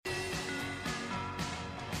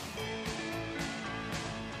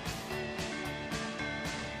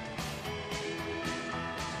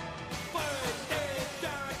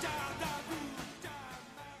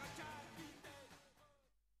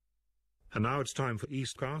And now it's time for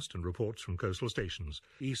Eastcast and reports from coastal stations.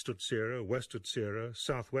 East Utsira, West Utsira,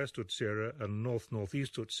 Southwest Utsira and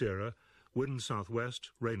North-Northeast Utsira, wind southwest,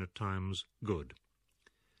 rain at times, good.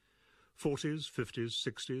 40s, 50s,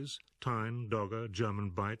 60s, Tyne, Dogger, German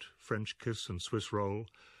Bight, French Kiss and Swiss Roll,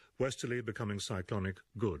 westerly becoming cyclonic,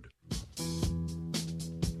 good.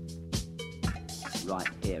 Right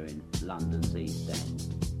here in London's East End.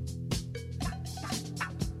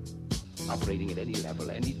 Operating at any level,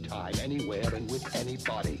 any time, anywhere, and with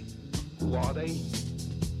anybody. Who are they?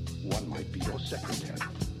 One might be your secretary,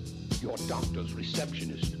 your doctor's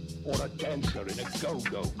receptionist, or a dancer in a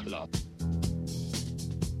go-go club.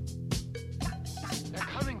 They're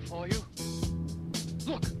coming for you.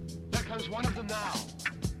 Look, there comes one of them now.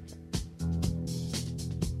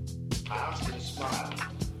 I asked you to smile.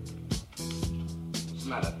 What's the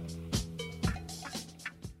matter?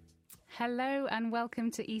 Hello and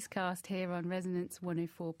welcome to Eastcast here on Resonance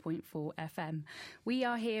 104.4 FM. We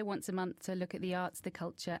are here once a month to look at the arts, the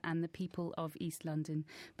culture and the people of East London.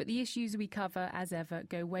 But the issues we cover, as ever,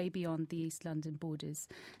 go way beyond the East London borders.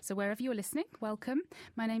 So wherever you're listening, welcome.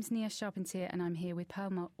 My name's Nia Charpentier and I'm here with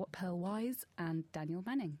Pearl Wise and Daniel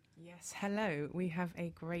Manning. Yes, hello. We have a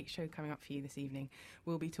great show coming up for you this evening.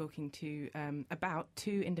 We'll be talking to about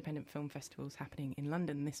 2 independent film festivals happening in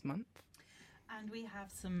London this month. And we have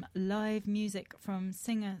some live music from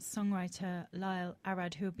singer-songwriter Lyle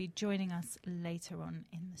Arad, who will be joining us later on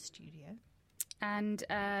in the studio. And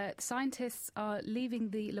scientists are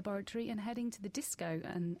leaving the laboratory and heading to the disco,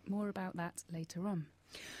 and more about that later on.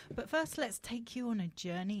 But first, let's take you on a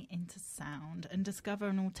journey into sound and discover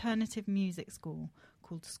an alternative music school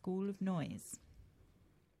called School of Noise.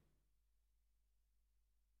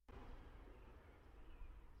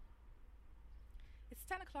 It's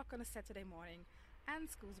 10 o'clock on a Saturday morning and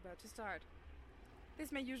school's about to start.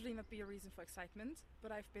 This may usually not be a reason for excitement,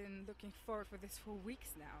 but I've been looking forward for this for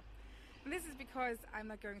weeks now. And this is because I'm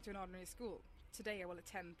not going to an ordinary school. Today I will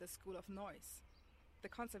attend the School of Noise. The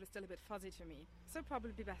concept is still a bit fuzzy to me, so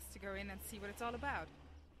probably best to go in and see what it's all about.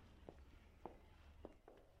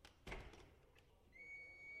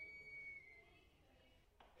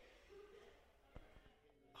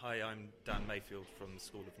 Hi, I'm Dan Mayfield from the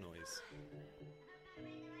School of Noise.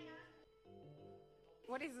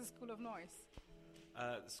 What is the School of Noise?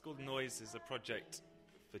 The School of Noise is a project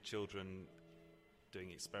for children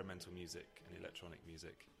doing experimental music and electronic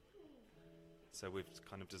music. So we've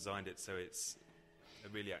kind of designed it so it's a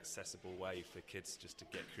really accessible way for kids just to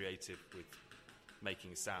get creative with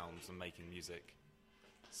making sounds and making music.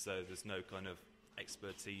 So there's no kind of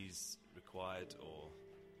expertise required or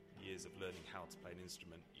years of learning how to play an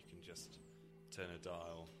instrument. You can just turn a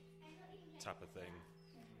dial, tap a thing,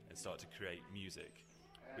 and start to create music,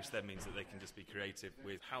 which then means that they can just be creative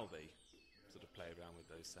with how they sort of play around with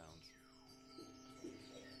those sounds.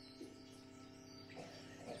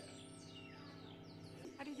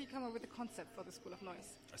 How did you come up with the concept for the School of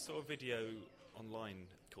Noise? I saw a video online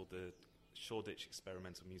called the Shoreditch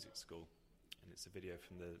Experimental Music School, and it's a video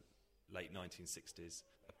from the late 1960s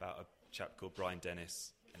about a chap called Brian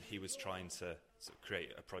Dennis, and he was trying to sort of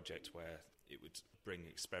create a project where it would bring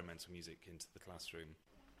experimental music into the classroom.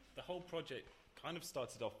 The whole project kind of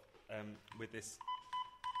started off with this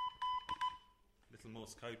little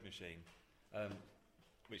Morse code machine,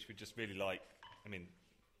 which we just really like. I mean,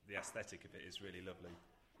 the aesthetic of it is really lovely.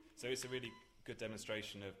 So it's a really good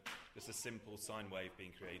demonstration of just a simple sine wave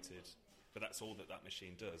being created, but that's all that that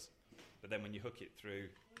machine does. But then when you hook it through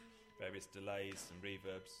various delays and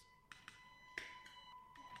reverbs,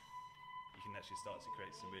 you can actually start to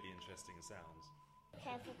create some really interesting sounds.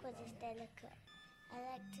 Careful, because it's delicate. I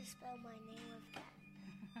like to spell my name with that.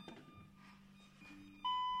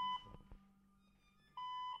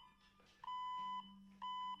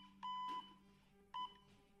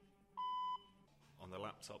 On the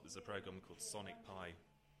laptop there's a program called Sonic Pi,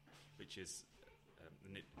 which is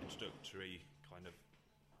an introductory kind of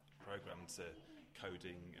program to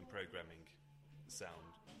coding and programming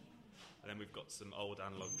sound. And then we've got some old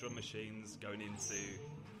analogue drum machines going into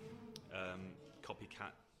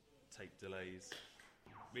copycat tape delays.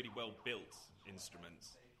 Really well built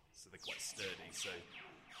instruments, so they're quite sturdy, so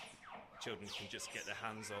children can just get their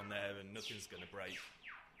hands on there and nothing's going to break,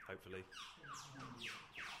 hopefully.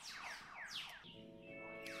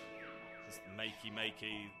 Just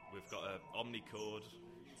makey, we've got an omnichord.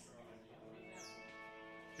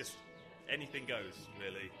 Just anything goes,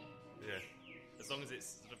 really. Yeah. As long as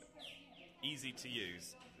it's sort of easy to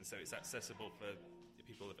use, and so it's accessible for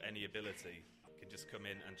people of any ability, can just come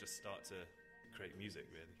in and just start to create music,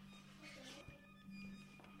 really.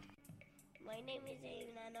 My name is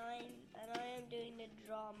Aiden and I am doing the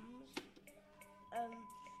drums.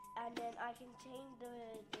 and then I can change the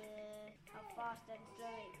how fast and slow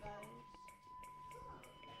it goes.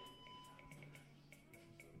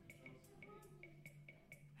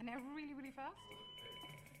 And they're really, really fast.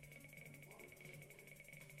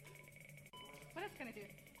 What else can I do?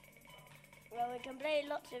 Well, we can play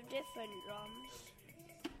lots of different drums.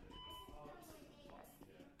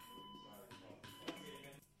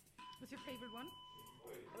 What's your favourite one?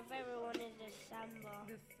 My favourite one is the samba.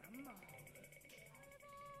 The samba.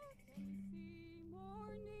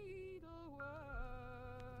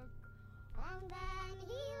 And then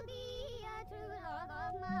he'll be a true love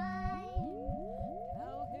of mine.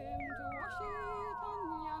 Tell him to wash it on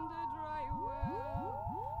yonder dry well.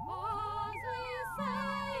 As we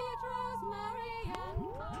say, rosemary and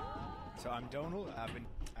thyme. So I'm Donal. I've been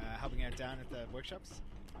helping out down at the workshops.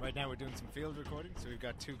 Right now we're doing some field recording. So we've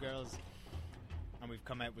got two girls and we've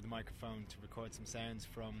come out with a microphone to record some sounds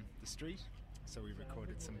from the street. So we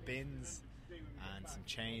recorded some bins and some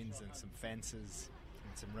chains and some fences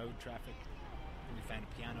and some road traffic. And we found a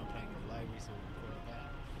piano playing in the library, so we recorded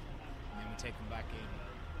that. And then we take them back in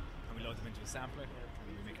and we load them into a sampler and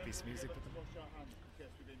then we make a piece of music with them.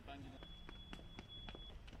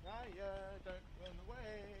 Don't run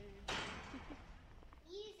away.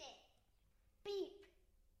 Use it. Beep.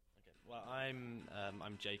 Okay. Well,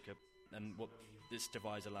 I'm Jacob, and what this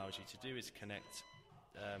device allows you to do is connect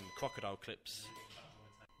crocodile clips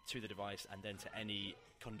to the device and then to any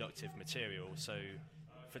conductive material. So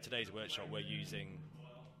for today's workshop we're using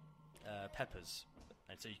peppers,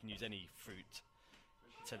 and so you can use any fruit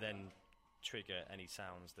to then trigger any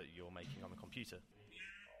sounds that you're making on the computer.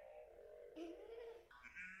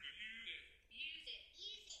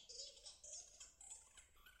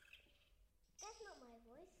 That's not my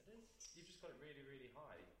voice. It is. You've just got it really, really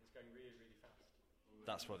high. It's going really, really fast.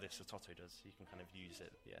 That's what this Ototo does. You can kind of use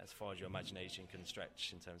it, as far as your imagination can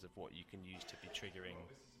stretch in terms of what you can use to be triggering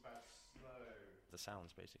the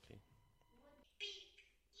sounds, basically.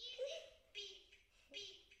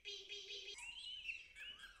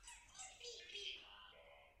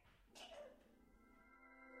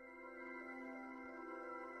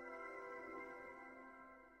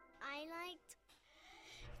 I liked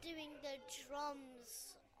doing the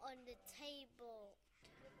drums on the table.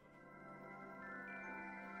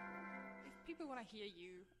 If people want to hear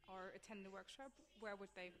you or attend the workshop, where would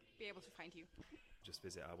they be able to find you? Just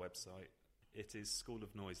visit our website. It is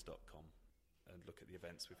schoolofnoise.com and look at the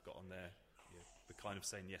events we've got on there. Yeah, we're kind of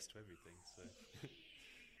saying yes to everything. So.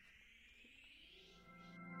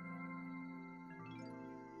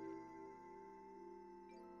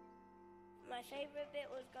 My favourite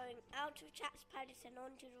bit was going out of Chaps Palace and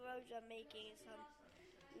onto the roads and making some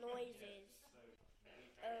noises.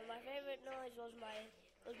 My favourite noise was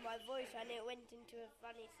my voice, and it went into a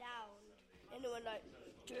funny sound. And it went like,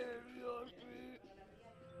 carry on.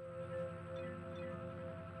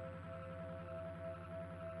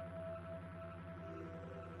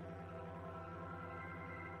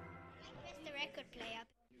 Press the record player.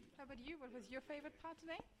 How about you? What was your favourite part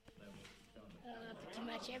today? Pretty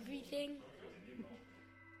much everything.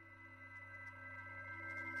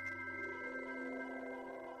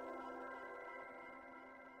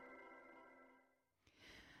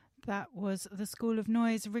 That was The School of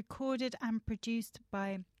Noise, recorded and produced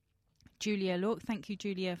by Julia Lork. Thank you,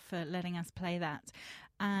 Julia, for letting us play that.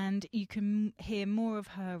 And you can hear more of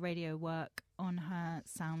her radio work on her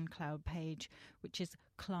SoundCloud page, which is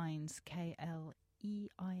Kleins, Kleines.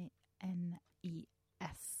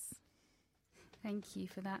 Thank you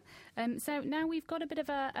for that. So now we've got a bit of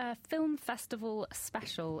a film festival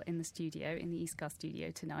special in the studio, in the Eastcast studio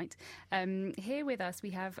tonight. Here with us we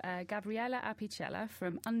have Gabriela Apicella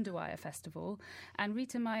from Underwire Festival and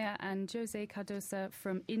Rita Maya and Jose Cardosa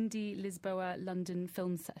from Indie Lisboa London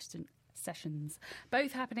Film Sessions,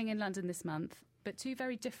 both happening in London this month, but two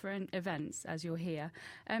very different events, as you'll hear.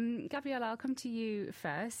 Gabriella, I'll come to you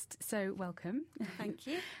first, so welcome. Thank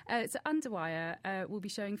you. So Underwire will be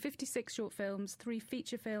showing 56 short films, 3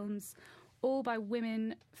 feature films, all by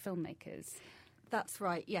women filmmakers. That's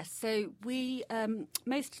right, yes. So we,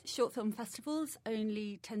 most short film festivals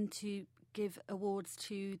only tend to give awards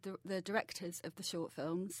to the directors of the short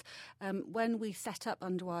films. When we set up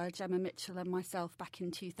Underwire, Gemma Mitchell and myself, back in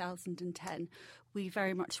 2010, we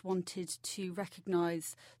very much wanted to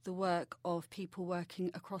recognise the work of people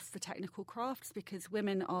working across the technical crafts, because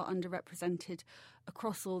women are underrepresented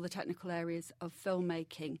across all the technical areas of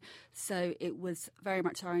filmmaking. So it was very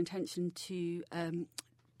much our intention to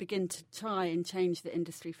begin to try and change the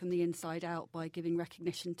industry from the inside out by giving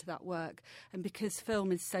recognition to that work. And because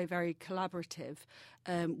film is so very collaborative,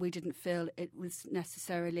 we didn't feel it was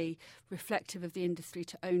necessarily reflective of the industry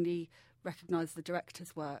to only recognise the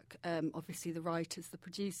director's work. Obviously the writers, the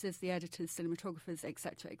producers, the editors, cinematographers,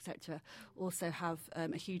 etc., also have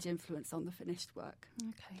a huge influence on the finished work.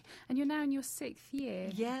 Okay. And you're now in your 6th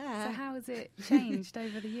year. Yeah. So how has it changed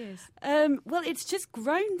over the years? Well, it's just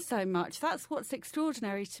grown so much. That's what's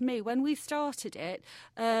extraordinary to me. When we started it,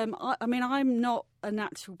 I mean, I'm not a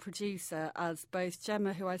natural producer, as both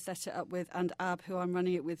Gemma, who I set it up with, and Ab, who I'm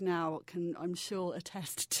running it with now, can, I'm sure,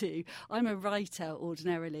 attest to. I'm a writer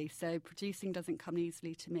ordinarily, so producing doesn't come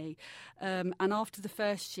easily to me. And after the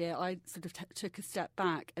first year, I sort of took a step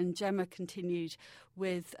back, and Gemma continued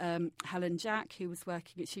with Helen Jack, who was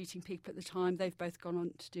working at Shooting People at the time. They've both gone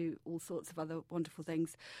on to do all sorts of other wonderful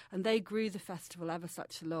things, and they grew the festival ever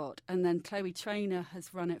such a lot. And then Chloe Trainer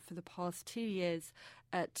has run it for the past 2 years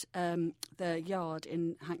at the Yard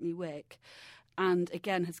in Hackney Wick, and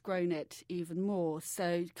again has grown it even more.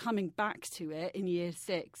 So coming back to it in year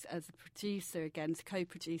 6 as a producer again, as a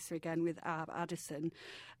co-producer again with Ab Addison,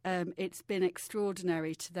 it's been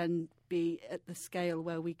extraordinary to then be at the scale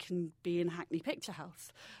where we can be in Hackney Picture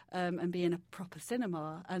House and be in a proper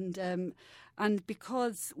cinema. And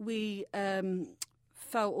because we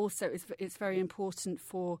felt also it's very important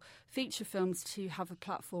for feature films to have a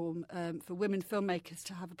platform, for women filmmakers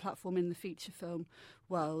to have a platform in the feature film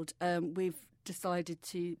world. We've decided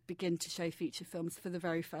to begin to show feature films for the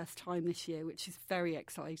very first time this year, which is very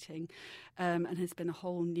exciting, and has been a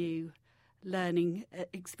whole new learning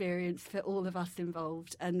experience for all of us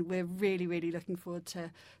involved, and we're really, really looking forward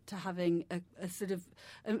to having a sort of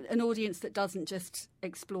an audience that doesn't just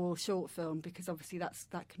explore short film, because obviously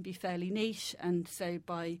that can be fairly niche, and so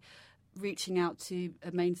by reaching out to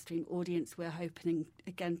a mainstream audience, we're hoping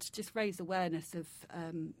again to just raise awareness of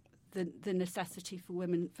the necessity for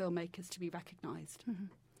women filmmakers to be recognised. Mm-hmm.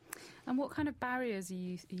 And what kind of barriers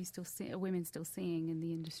are women still seeing in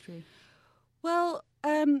the industry? Well,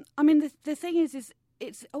 I mean, the thing is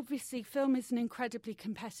it's obviously film is an incredibly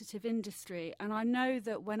competitive industry, and I know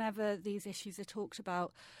that whenever these issues are talked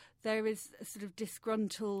about, there is a sort of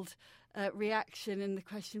disgruntled reaction in the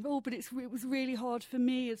question of, but it was really hard for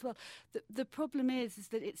me as well. The problem is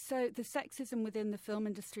that the sexism within the film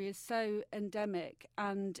industry is so endemic,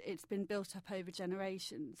 and it's been built up over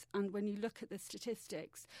generations. And when you look at the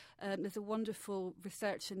statistics, there's a wonderful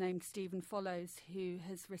researcher named Stephen Follows who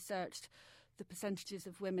has researched the percentages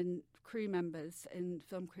of women crew members in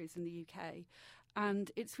film crews in the UK.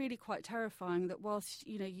 And it's really quite terrifying that whilst,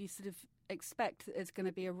 you sort of expect that there's going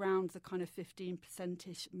to be around the kind of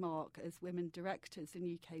 15%-ish mark as women directors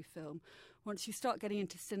in UK film, once you start getting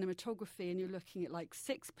into cinematography and you're looking at like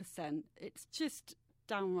 6%, it's just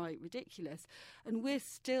downright ridiculous. And we're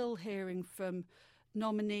still hearing from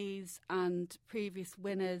nominees and previous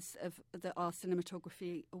winners of our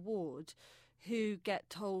cinematography award who get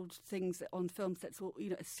told things on film sets, or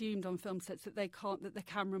assumed on film sets that they can't, that the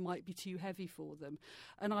camera might be too heavy for them.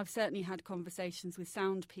 And I've certainly had conversations with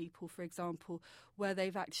sound people, for example, where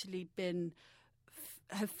they've actually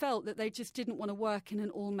have felt that they just didn't want to work in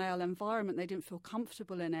an all-male environment. They didn't feel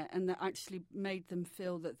comfortable in it, and that actually made them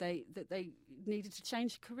feel that they needed to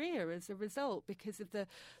change career as a result, because of the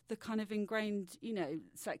kind of ingrained,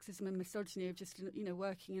 sexism and misogyny of just,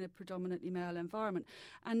 working in a predominantly male environment.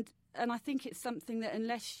 And I think it's something that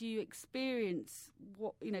unless you experience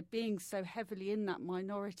what, being so heavily in that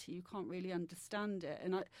minority, you can't really understand it.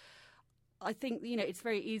 And I think it's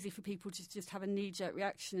very easy for people to just have a knee-jerk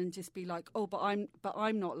reaction and just be like, but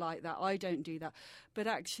I'm not like that. I don't do that. But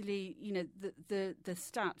actually, the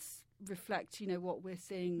stats reflect what we're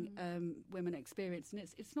seeing women experience, and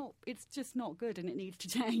it's just not good, and it needs to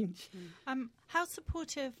change. How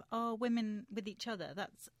supportive are women with each other?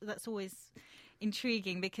 That's always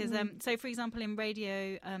intriguing, because so for example in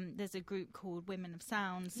radio there's a group called Women of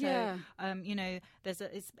Sound, so there's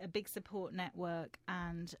a big support network,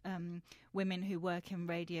 and women who work in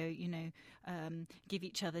radio give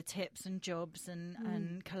each other tips and jobs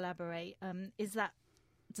and collaborate.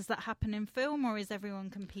 Does that happen in film, or is everyone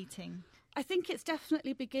competing? I think it's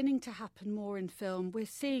definitely beginning to happen more in film. We're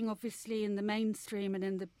seeing, obviously, in the mainstream and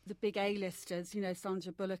in the big A-listers,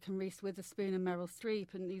 Sandra Bullock and Reese Witherspoon and Meryl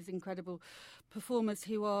Streep, and these incredible performers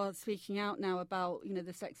who are speaking out now about,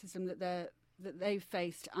 the sexism that they've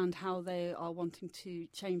faced and how they are wanting to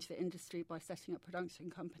change the industry by setting up production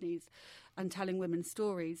companies and telling women's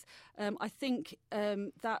stories. I think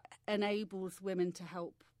that enables women to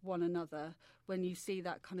help one another when you see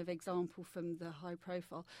that kind of example from the high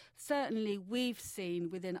profile. Certainly we've seen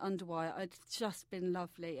within Underwire, it's just been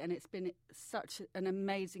lovely, and it's been such an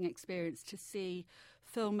amazing experience to see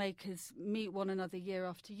filmmakers meet one another year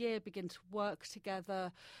after year, begin to work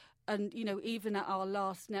together. And, you know, even at our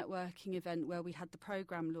last networking event where we had the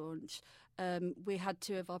programme launch, we had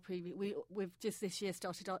two of our previous... We've just this year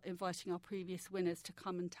started inviting our previous winners to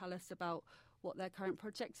come and tell us about what their current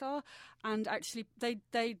projects are. And actually,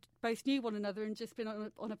 they both knew one another and just been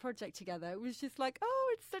on a project together. It was just like,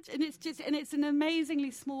 oh, it's an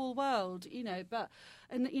amazingly small world, you know. But,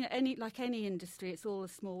 and you know, any industry, it's all a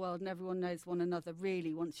small world, and everyone knows one another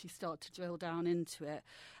really once you start to drill down into it.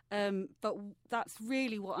 But that's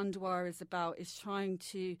really what Underwire is about, is trying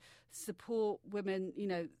to support women, you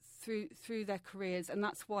know, through their careers. And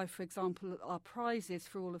that's why, for example, our prizes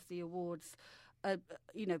for all of the awards,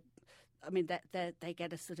 you know, I mean, they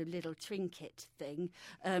get a sort of little trinket thing,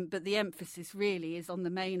 but the emphasis really is on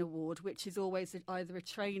the main award, which is always either a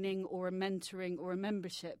training or a mentoring or a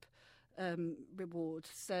membership reward.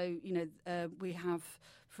 So, you know, we have,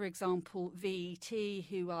 for example, VET,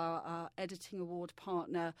 who are our editing award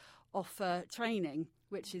partner, offer training,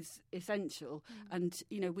 which is essential. And,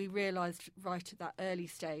 you know, we realised right at that early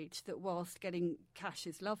stage that whilst getting cash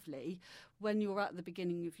is lovely, when you're at the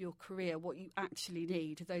beginning of your career, what you actually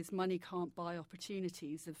need, those money can't buy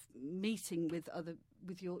opportunities of meeting with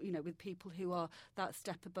people who are that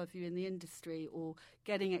step above you in the industry, or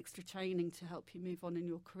getting extra training to help you move on in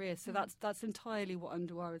your career. So that's entirely what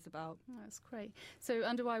Underwire is about. Oh, that's great. So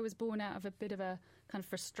Underwire was born out of a bit of a kind of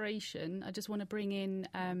frustration. I just want to bring in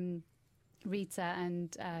Rita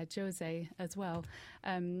and Jose as well.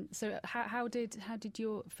 So how did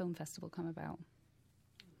your film festival come about?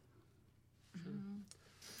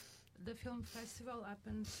 The film festival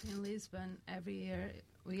happens in Lisbon every year.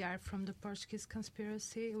 We are from the Portuguese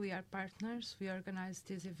Conspiracy. We are partners. We organize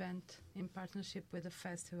this event in partnership with the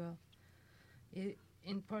festival.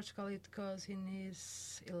 In Portugal, it goes in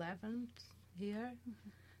its 11th year.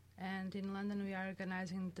 And in London, we are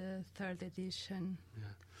organizing the 3rd edition.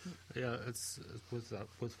 Yeah, it's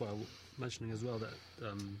worthwhile mentioning as well that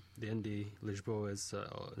the Indie Lisboa is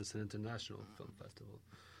an international film festival.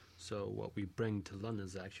 So what we bring to London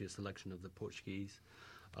is actually a selection of the Portuguese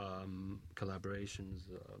collaborations.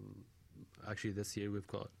 Actually, this year we've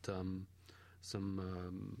got some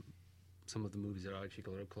of the movies that are actually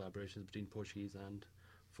collaborations between Portuguese and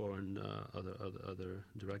foreign other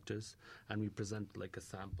directors, and we present like a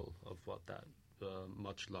sample of what that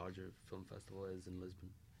much larger film festival is in Lisbon.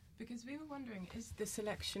 Because we were wondering, is the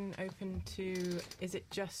selection open to, is it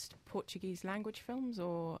just Portuguese language films,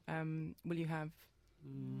 or will you have...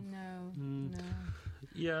 No.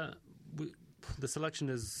 Yeah, the selection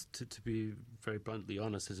is, to be very bluntly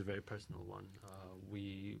honest, is a very personal one.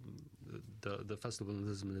 The festival in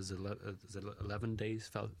Lisbon is an 11 days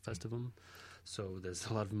festival, so there's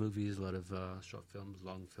a lot of movies, a lot of short films,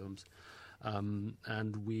 long films,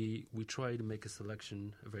 and we try to make a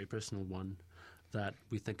selection, a very personal one, that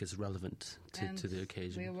we think is relevant to the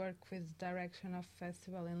occasion. We work with Direction of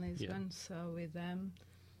Festival in Lisbon, so with them,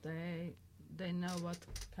 they know what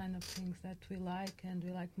kind of things that we like and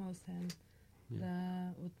we like most, and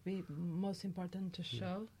that would be most important to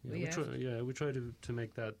show. We try to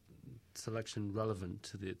make that selection relevant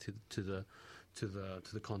to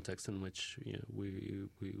the context in which we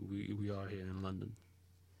are here in London.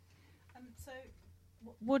 So,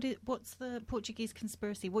 what's the Portuguese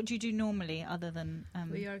Conspiracy? What do you do normally other than...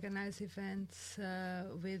 We organize events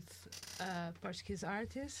with Portuguese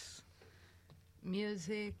artists,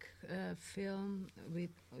 music, film. We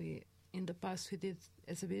in the past we did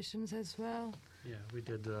exhibitions as well. Yeah, we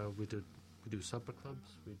do supper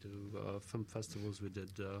clubs, we do film festivals, we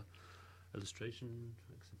did illustration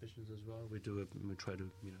exhibitions as well. We try to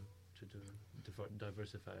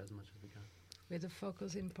diversify as much as we can. With a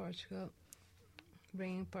focus in Portugal,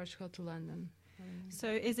 bringing Portugal to London. So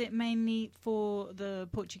is it mainly for the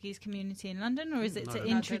Portuguese community in London, or is it to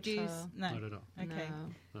introduce... No, not at all. Okay. No.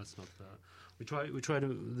 That's not that. We try to...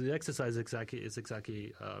 The exercise is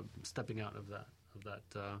exactly stepping out of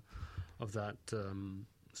that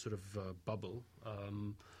sort of bubble.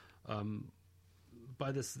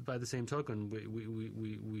 By the same token,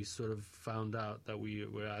 we sort of found out that we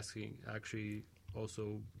were actually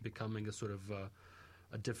also becoming a sort of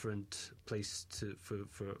a different place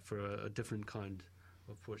for a different kind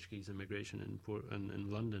of Portuguese immigration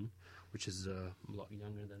in London, which is a lot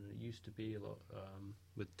younger than it used to be, a lot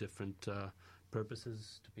with different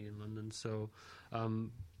purposes to be in London. So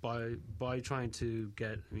by trying to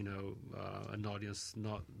get an audience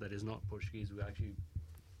that is not Portuguese, we actually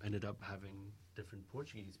ended up having different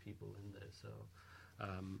Portuguese people in there. So,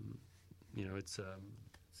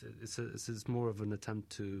 it's more of an attempt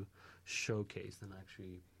to showcase than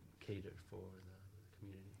actually cater for the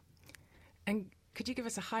community. And could you give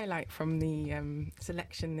us a highlight from the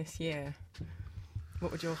selection this year?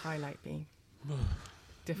 What would your highlight be?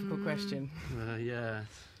 Difficult question. Yeah.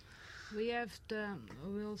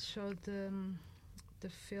 We'll show the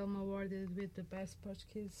film awarded with the best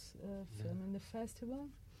Portuguese film in the festival.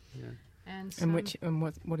 Yeah. And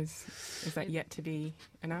what is that yet to be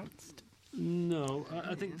announced? No,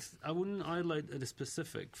 I think I wouldn't highlight a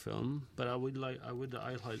specific film, but I would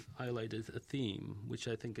highlight a theme, which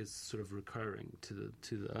I think is sort of recurring to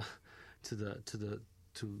the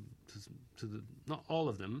not all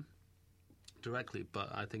of them directly, but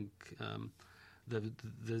I think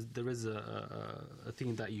there is a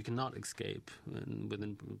theme that you cannot escape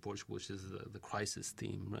within Portugal, which is the crisis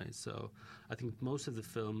theme, right? So I think most of the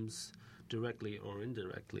films, directly or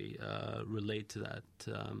indirectly, relate to that.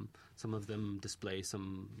 Some of them display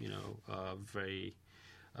some, very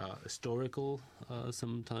historical,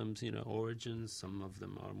 sometimes, origins. Some of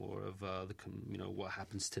them are more of what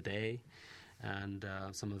happens today, and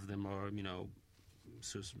some of them are,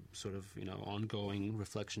 sort of ongoing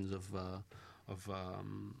reflections of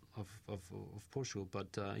Portugal.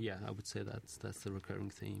 But I would say that's the recurring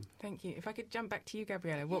theme. Thank you. If I could jump back to you,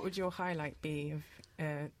 Gabriella, what would your highlight be of?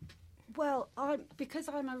 Well, because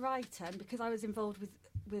I'm a writer and because I was involved with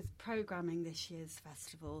programming this year's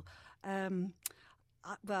festival, I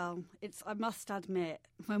must admit,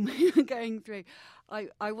 when we were going through,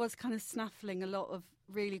 I was kind of snaffling a lot of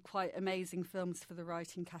really quite amazing films for the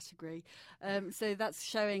writing category. So that's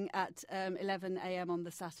showing at 11 a.m. on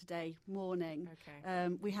the Saturday morning. Okay.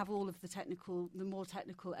 We have all of the more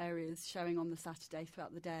technical areas showing on the Saturday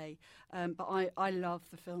throughout the day. But I love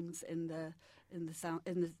the films in the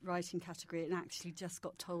writing category, and actually just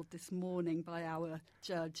got told this morning by our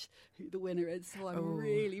judge who the winner is, so I'm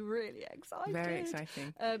really, really excited. Very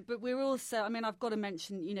exciting. But we're also, I've got to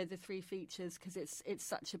mention, the three features, because it's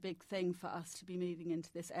such a big thing for us to be moving into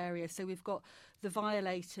this area. So we've got The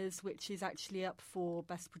Violators, which is actually up for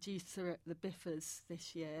Best Producer at the BIFAs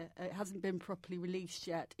this year. It hasn't been properly released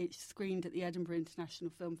yet. It's screened at the Edinburgh International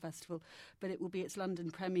Film Festival, but it will be its London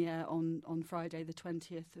premiere on Friday the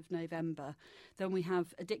 20th of November. Then we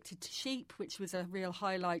have Addicted to Sheep, which was a real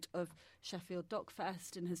highlight of Sheffield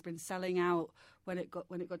Docfest and has been selling out when it got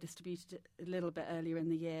distributed a little bit earlier in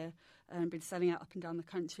the year, and been selling out up and down the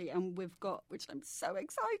country. And we've got, which I'm so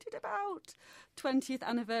excited about, 20th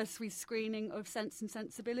anniversary screening of Sense and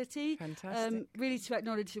Sensibility. Fantastic. Really to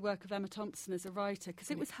acknowledge the work of Emma Thompson as a writer,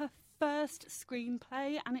 because it was her first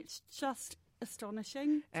screenplay, and it's just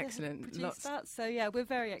astonishing. Excellent. Produce that. So we're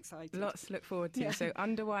very excited. Lots to look forward to. Yeah. So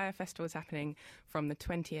Underwire Festival is happening from the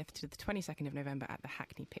 20th to the 22nd of November at the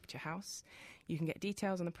Hackney Picture House. You can get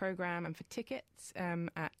details on the programme and for tickets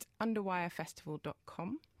at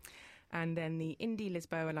underwirefestival.com. And then the Indie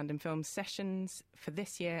Lisboa London Film Sessions for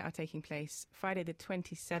this year are taking place Friday the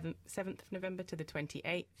 27th of November to the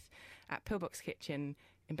 28th at Pillbox Kitchen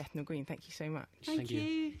in Bethnal Green. Thank you so much. Thank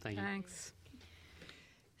you. Thanks.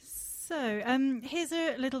 So here's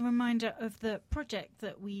a little reminder of the project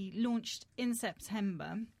that we launched in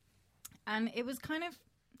September. And it was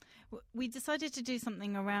we decided to do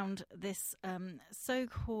something around this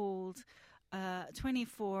so-called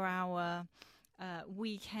 24-hour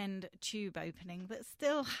weekend tube opening that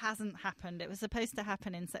still hasn't happened. It was supposed to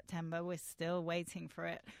happen in September. We're still waiting for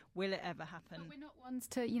it. Will it ever happen? But we're not ones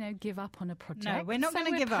to, give up on a project. No, we're not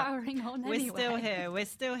going to give up. Powering on we're anyway. still here. We're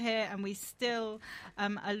still here, and we still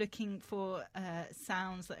are looking for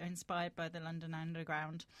sounds that are inspired by the London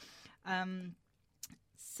Underground.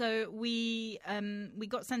 So we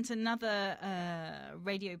got sent another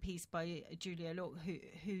radio piece by Julia Lork,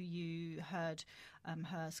 who you heard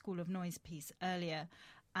her School of Noise piece earlier,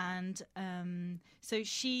 and so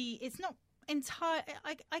it's not entire.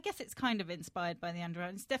 I guess it's kind of inspired by the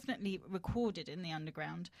Underground. It's definitely recorded in the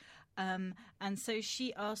Underground, and so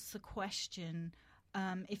she asks the question: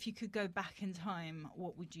 if you could go back in time,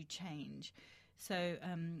 what would you change? So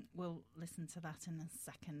we'll listen to that in a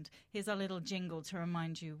second. Here's our little jingle to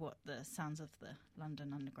remind you what the sounds of the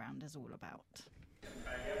London Underground is all about.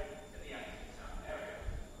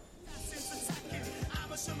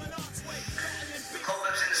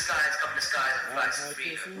 Cobwebs in the skies, come in the skies, and flies of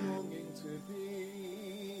freedom. Longing to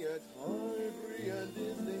be at Highbury and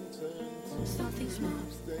Islington. Something small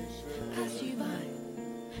passed you by.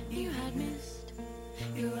 You had missed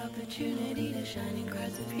your opportunity to shine in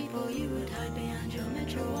crowds of people. You would hide behind your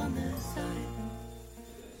metro on the side.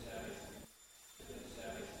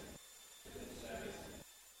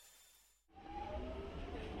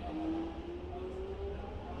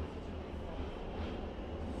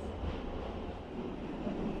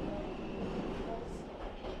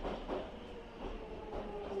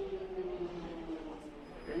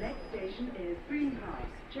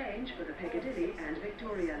 Change for the Piccadilly and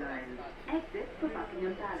Victoria lines. Exit for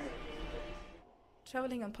Buckingham Palace.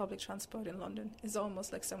 Travelling on public transport in London is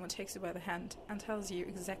almost like someone takes you by the hand and tells you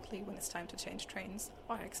exactly when it's time to change trains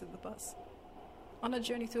or exit the bus. On our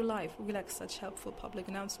journey through life, we lack such helpful public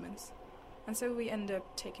announcements, and so we end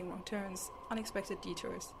up taking wrong turns, unexpected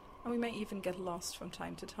detours, and we may even get lost from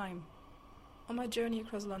time to time. On my journey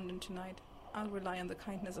across London tonight, I'll rely on the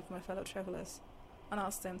kindness of my fellow travellers and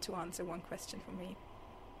ask them to answer one question for me.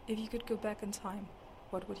 If you could go back in time,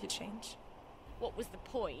 what would you change? What was the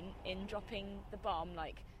point in dropping the bomb?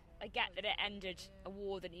 Like, I get that it ended a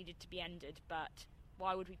war that needed to be ended, but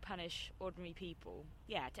why would we punish ordinary people?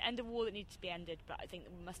 Yeah, to end a war that needed to be ended, but I think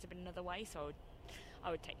there must have been another way, so I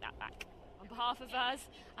would take that back. On behalf of us,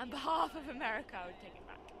 on behalf of America, I would take it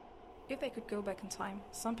back. If they could go back in time,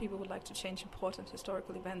 some people would like to change important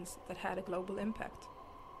historical events that had a global impact.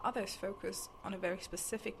 Others focus on a very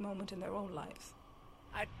specific moment in their own lives.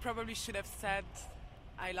 I probably should have said,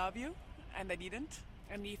 I love you, and I didn't.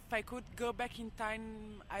 And if I could go back in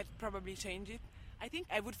time, I'd probably change it. I think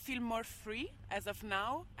I would feel more free as of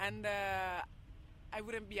now, and I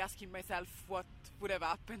wouldn't be asking myself what would have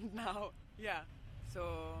happened now. Yeah,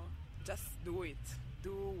 so just do it.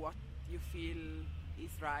 Do what you feel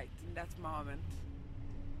is right in that moment.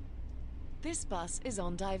 This bus is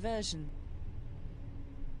on diversion.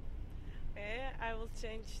 I will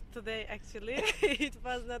change today actually. It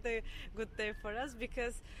was not a good day for us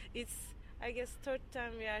because it's, I guess, third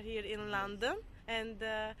time we are here in London, and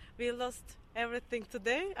we lost everything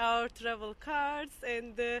today, our travel cards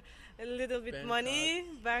and a little bit money,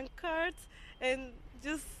 bank cards, and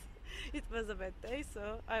just it was a bad day,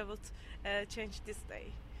 so I will change this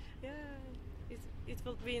day. Yeah, it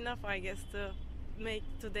will be enough, I guess, to make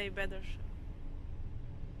today better.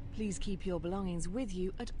 Please keep your belongings with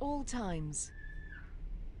you at all times.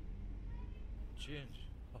 Change?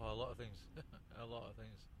 Oh, a lot of things. A lot of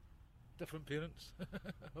things. Different parents.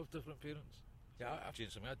 Of different parents. Yeah, I've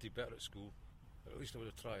changed something. I did better at school. But at least I would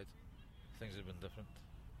have tried. Things have been different.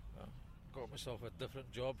 Got myself a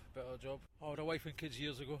different job, better job. I had a wife and kids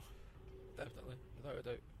years ago. Definitely, without a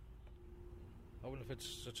doubt. I wouldn't have had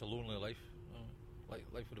such a lonely life.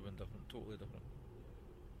 Life would have been different, totally different.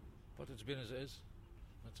 But it's been as it is.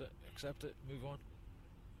 That's it. Accept it, move on.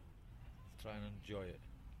 Try and enjoy it.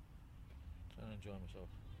 Try and enjoy myself.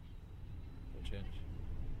 For a change.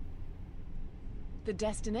 The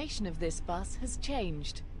destination of this bus has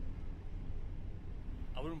changed.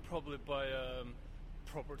 I wouldn't probably buy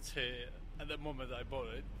property at the moment I bought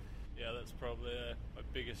it. Yeah, that's probably my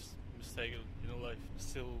biggest mistake in life.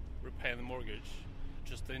 Still repaying the mortgage.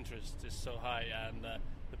 Just the interest is so high, and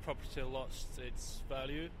the property lost its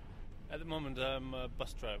value. At the moment I'm a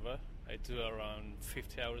bus driver. I do around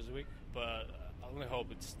 50 hours a week, but I only hope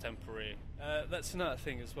it's temporary. That's another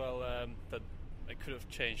thing as well that I could have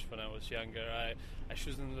changed when I was younger. I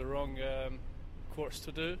chosen the wrong course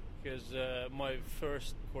to do, because my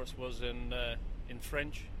first course was in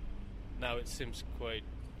French. Now it seems quite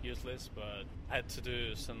useless, but I had to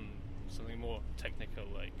do something more technical,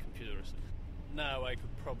 like computers. Now I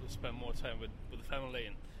could probably spend more time with the family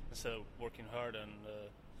instead of working hard, and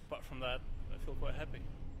apart from that, I feel quite happy.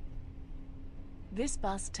 This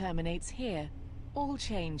bus terminates here. All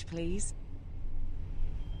change, please.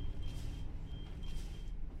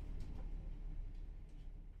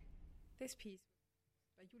 This piece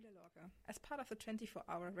by Julia Lorca as part of the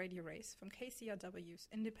 24-hour radio race from KCRW's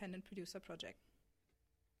independent producer project.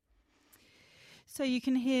 So you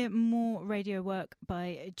can hear more radio work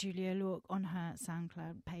by Julia Lorca on her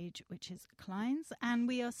SoundCloud page, which is Klein's. And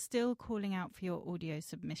we are still calling out for your audio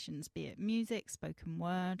submissions, be it music, spoken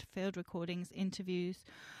word, field recordings, interviews,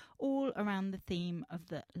 all around the theme of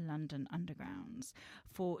the London Undergrounds.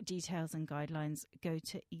 For details and guidelines, go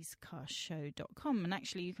to eastcarstshow.com. And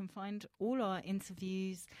actually, you can find all our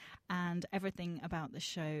interviews and everything about the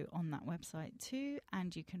show on that website too.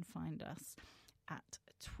 And you can find us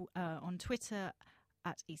on Twitter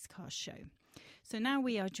at Eastcast Show. So now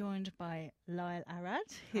we are joined by Lyle Arad,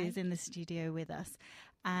 who is in the studio with us.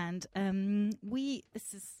 And I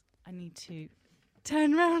need to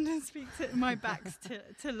turn around and speak to my back's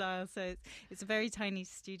to Lyle. So it's a very tiny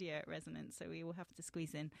studio at Resonance, so we will have to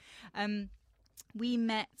squeeze in. We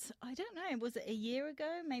met, I don't know, was it a year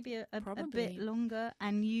ago? Maybe a bit longer.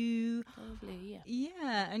 And you... Probably, yeah.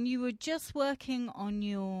 Yeah, and you were just working on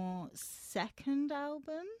your second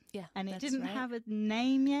album. Yeah, and it that's didn't right. have a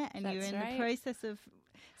name yet, and you were That's in right. the process of...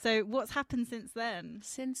 So what's happened since then?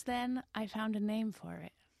 Since then, I found a name for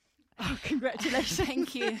it. Oh, congratulations.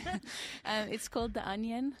 Thank you. It's called The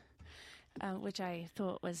Onion, which I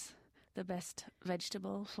thought was the best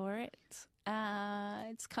vegetable for it.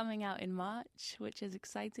 It's coming out in March, which is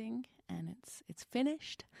exciting, and it's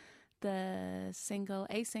finished. The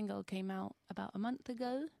A single came out about a month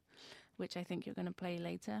ago, which I think you're going to play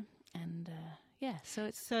later. And so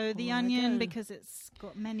it's The Onion, because it's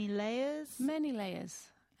got many layers. Many layers,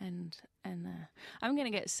 and I'm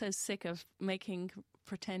going to get so sick of making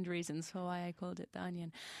pretend reasons for why I called it The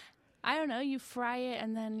Onion. I don't know. You fry it,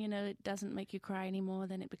 and then it doesn't make you cry anymore.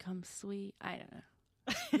 Then it becomes sweet. I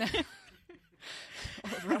don't know.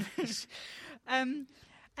 All rubbish.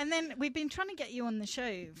 And then we've been trying to get you on the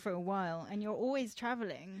show for a while, and you're always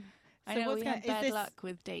travelling. I know we had bad luck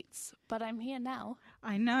with dates, but I'm here now.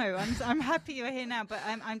 I know. I'm happy you're here now, but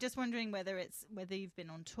I'm just wondering whether you've been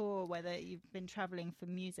on tour, whether you've been travelling for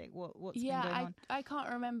music. What's been going on? I can't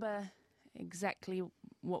remember exactly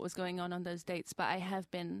what was going on those dates, but I have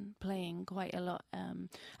been playing quite a lot,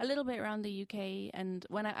 a little bit around the UK, and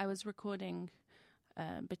when I was recording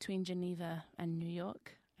between Geneva and New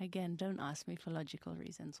York. Again, don't ask me for logical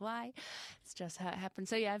reasons why. It's just how it happened.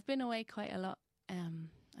 So yeah, I've been away quite a lot, and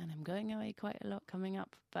I'm going away quite a lot coming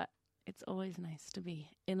up, but it's always nice to be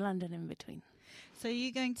in London in between. So are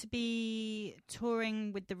you going to be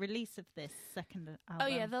touring with the release of this second album? Oh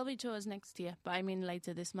yeah, there'll be tours next year, but I mean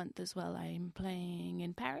later this month as well. I'm playing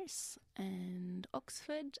in Paris and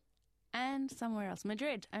Oxford and somewhere else.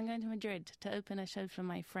 Madrid. I'm going to Madrid to open a show for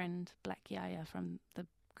my friend Black Yaya from the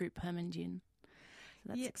group Herman Dune.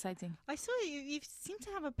 So that's exciting. I saw you seem to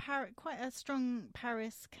have quite a strong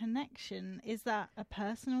Paris connection. Is that a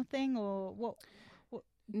personal thing or what?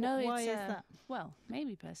 No, why is that? Well,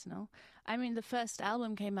 maybe personal. I mean, the first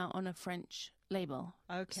album came out on a French label.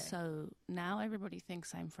 Okay. So now everybody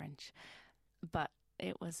thinks I'm French. But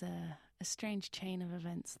it was a strange chain of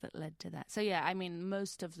events that led to that. So yeah, I mean,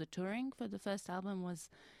 most of the touring for the first album was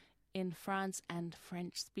in France and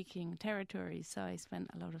French-speaking territories. So I spent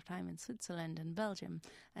a lot of time in Switzerland and Belgium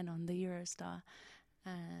and on the Eurostar.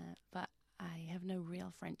 But I have no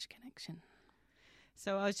real French connection.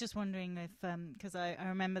 So I was just wondering if, because I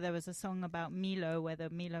remember there was a song about Milo, whether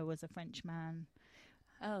Milo was a French man.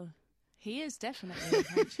 Oh, he is definitely a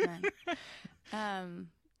French man.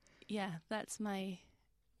 Yeah, that's my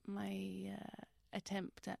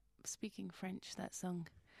attempt at speaking French, that song.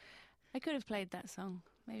 I could have played that song.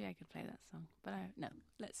 Maybe I could play that song, but no.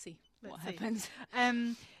 Let's see what happens.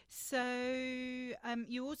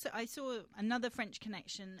 You also, I saw another French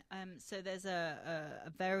connection. So there's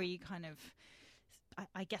a very kind of,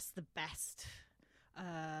 I guess the best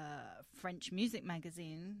French music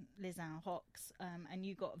magazine, Les Inrocks, and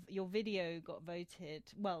your video got voted.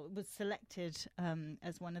 Well, it was selected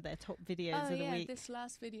as one of their top videos of the week. This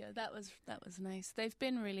last video that was nice. They've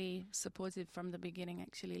been really supportive from the beginning,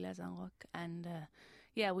 actually, Les Inrocks, and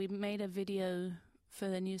we made a video for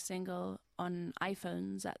the new single on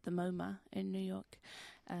iPhones at the MoMA in New York.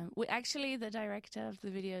 The director of the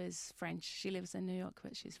video is French. She lives in New York,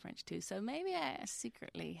 but she's French too. So maybe I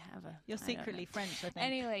secretly have a... You're secretly French, I think.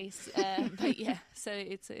 Anyways, but yeah, so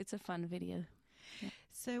it's a fun video. Yeah.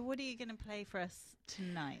 So what are you going to play for us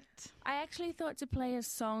tonight? I actually thought to play a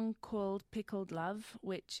song called Pickled Love,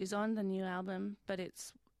 which is on the new album, but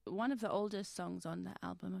it's one of the oldest songs on the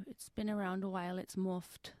album. It's been around a while. It's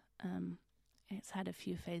morphed. It's had a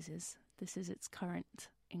few phases. This is its current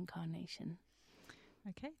incarnation.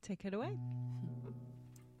 Okay, take it away.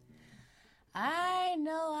 I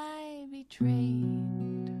know I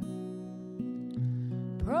betrayed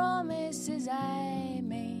promises I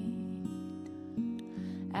made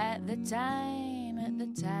at the time,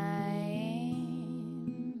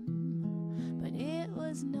 but it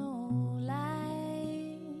was no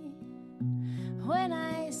lie when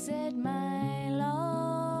I said my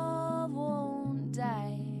love won't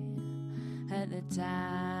die at the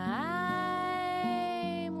time.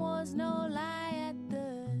 Was no lie at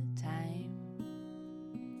the time.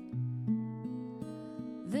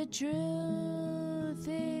 The truth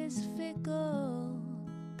is fickle,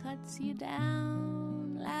 cuts you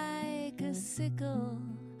down like a sickle,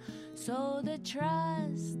 so the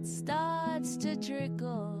trust starts to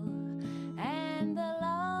trickle and the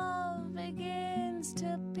love begins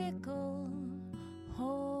to pickle.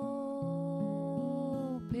 Oh,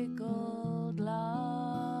 pickled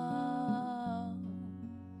love.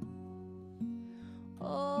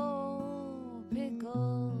 Oh,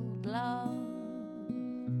 pickled love.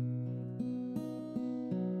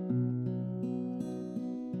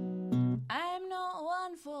 I'm not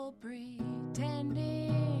one for pretending.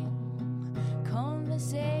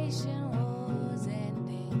 Conversation was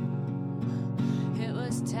ending.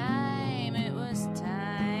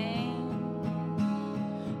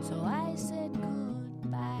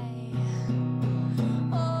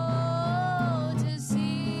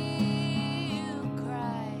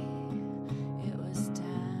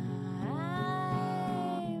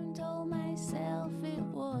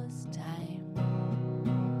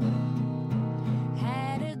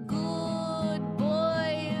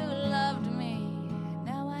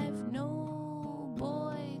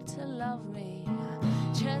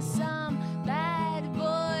 just some bad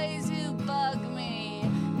boys who bug me.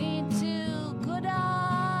 Need two good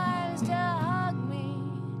arms to hug me.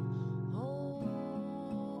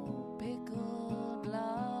 Oh, pickled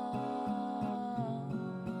love.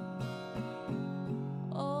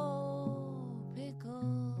 Oh,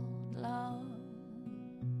 pickled love.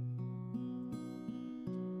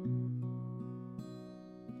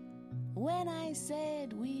 When I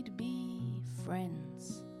said we'd be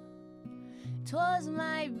friends, 'twas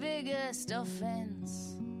my biggest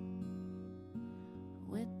offense.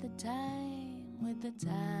 With the time,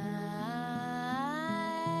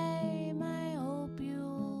 I hope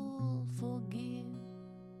you'll forgive,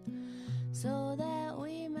 so that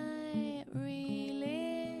we might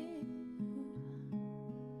relive.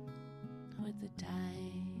 With the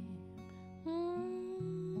time,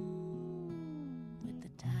 with the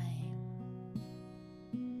time.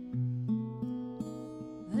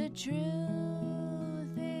 The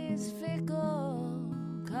truth is fickle,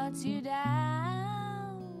 cuts you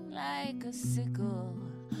down like a sickle,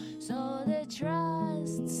 so the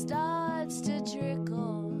trust starts to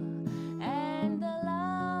trickle, and the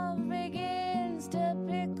love begins to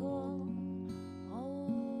pickle.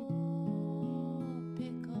 Oh,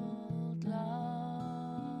 pickled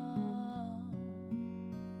love.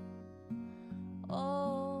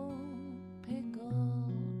 Oh,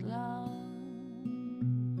 pickled love.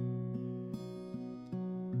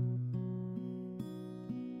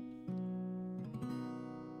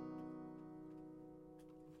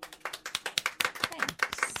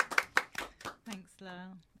 Thanks,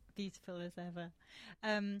 Lyle. Beautiful as ever.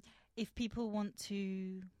 If people want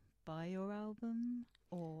to buy your album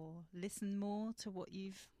or listen more to what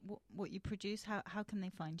you produce, how can they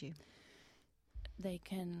find you? They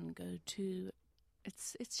can go to.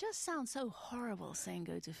 It just sounds so horrible saying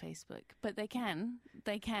go to Facebook, but they can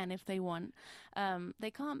if they want.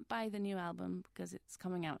 They can't buy the new album because it's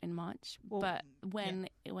coming out in March, but when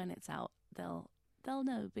it's out, they'll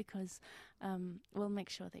know, because we'll make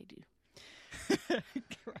sure they do.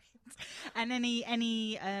 Great. And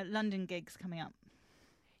any London gigs coming up?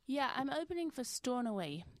 Yeah, I'm opening for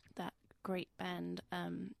Stornoway, that great band,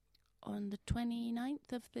 on the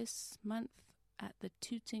 29th of this month at the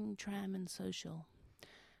Tooting Tram and Social.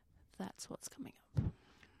 That's what's coming up.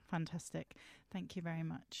 Fantastic. Thank you very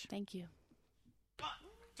much. Thank you.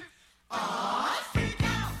 Freak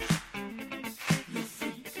out! You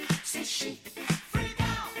freak, say she. Freak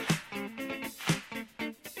out!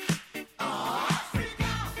 Freak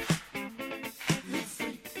out! You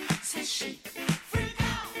freak, say she. Freak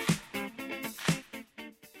out!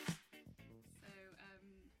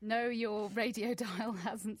 No, your radio dial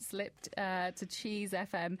hasn't slipped to Cheese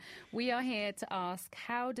FM. We are here to ask,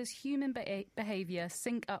 how does human behaviour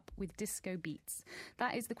sync up with disco beats?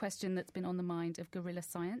 That is the question that's been on the mind of Gorilla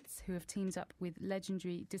Science, who have teamed up with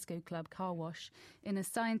legendary disco club Car Wash in a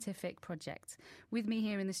scientific project. With me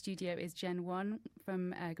here in the studio is Jen Won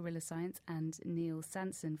from Gorilla Science and Neil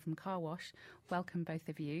Sanson from Car Wash. Welcome, both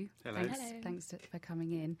of you. Hello. Thanks for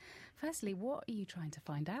coming in. Firstly, what are you trying to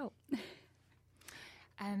find out?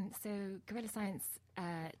 So Gorilla Science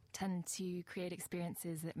tend to create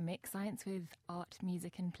experiences that mix science with art,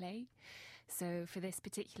 music and play. So for this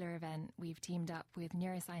particular event, we've teamed up with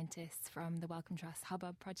neuroscientists from the Wellcome Trust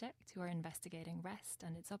Hubbub project, who are investigating rest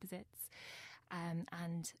and its opposites,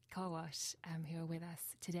 and Car Wash, who are with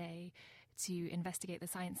us today to investigate the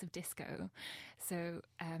science of disco. So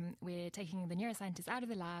we're taking the neuroscientists out of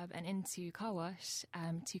the lab and into Car Wash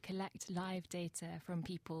to collect live data from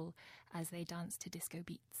people as they dance to disco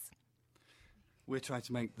beats. We're trying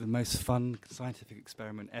to make the most fun scientific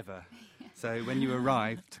experiment ever. So when you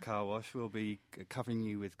arrive to Car Wash, we'll be covering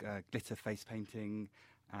you with glitter face painting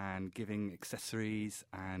and giving accessories,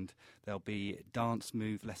 and there'll be dance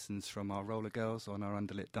move lessons from our roller girls on our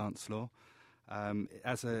underlit dance floor.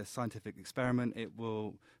 As a scientific experiment, it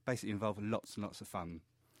will basically involve lots and lots of fun,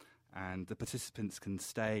 and the participants can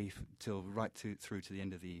stay till through to the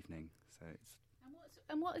end of the evening. So it's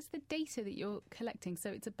And what is the data that you're collecting? So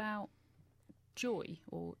it's about joy,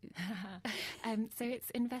 or so it's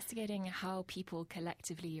investigating how people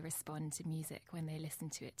collectively respond to music when they listen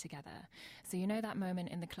to it together. So you know that moment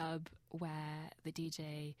in the club where the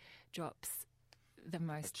DJ drops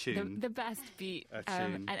the best beat,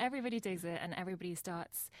 and everybody digs it, and everybody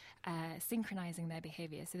starts synchronizing their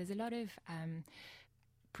behavior. So there's a lot of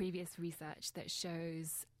previous research that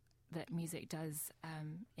shows that music does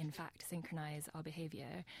in fact synchronize our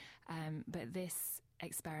behavior, but this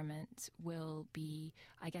experiment will be,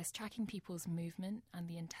 I guess, tracking people's movement and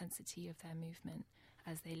the intensity of their movement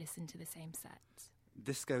as they listen to the same set.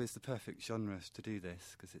 Disco is the perfect genre to do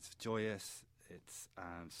this because it's joyous, it's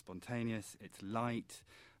spontaneous, it's light.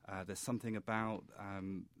 There's something about,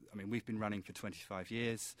 we've been running for 25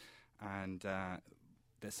 years, and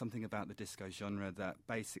there's something about the disco genre that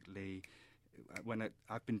basically,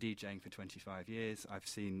 I've been DJing for 25 years, I've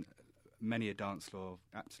seen many a dance floor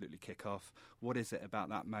absolutely kick off. What is it about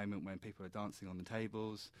that moment when people are dancing on the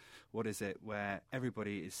tables? What is it where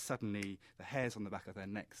everybody is suddenly, the hairs on the back of their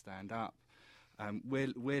neck stand up?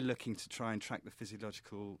 We're looking to try and track the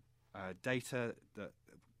physiological data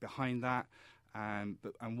behind that, and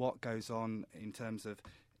what goes on in terms of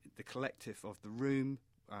the collective of the room.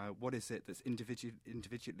 What is it that's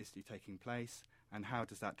individualistically taking place, and how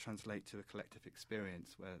does that translate to a collective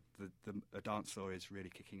experience where the dance floor is really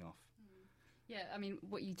kicking off? Yeah, I mean,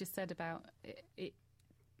 what you just said about it,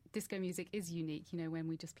 disco music is unique. You know, when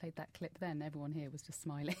we just played that clip then, everyone here was just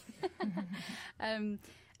smiling.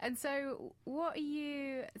 And so what are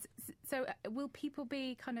you... So will people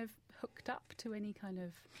be kind of hooked up to any kind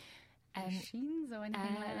of machines or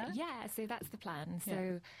anything like that? Yeah, so that's the plan. Yeah.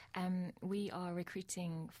 So we are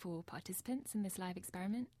recruiting 4 participants in this live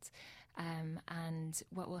experiment. And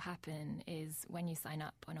what will happen is when you sign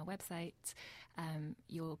up on our website,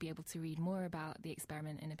 you'll be able to read more about the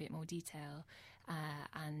experiment in a bit more detail.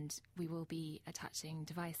 And we will be attaching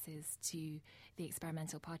devices to the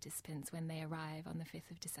experimental participants when they arrive on the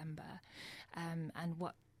 5th of December. And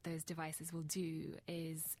what those devices will do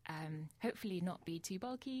is hopefully not be too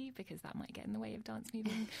bulky, because that might get in the way of dance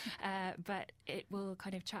moving, but it will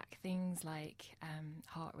kind of track things like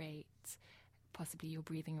heart rate, possibly your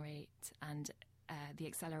breathing rate, and the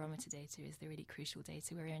accelerometer data is the really crucial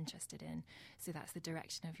data we're interested in. So that's the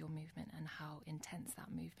direction of your movement and how intense that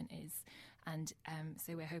movement is. And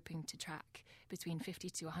so we're hoping to track between 50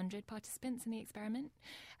 to 100 participants in the experiment.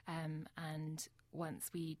 And once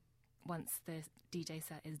the DJ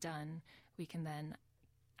set is done, we can then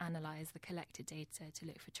analyse the collected data to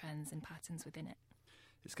look for trends and patterns within it.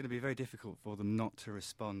 It's going to be very difficult for them not to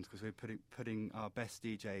respond, because we're putting our best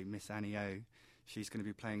DJ, Miss Annie O. She's going to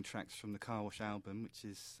be playing tracks from the Car Wash album, which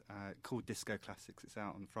is called Disco Classics. It's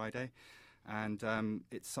out on Friday. And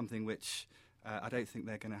it's something which I don't think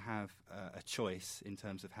they're going to have a choice in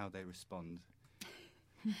terms of how they respond.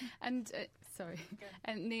 And sorry,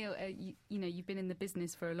 and Neil, you've been in the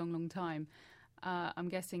business for a long, long time. I'm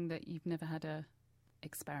guessing that you've never had a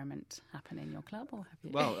experiment happen in your club, or have you?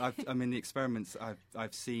 Well, the experiments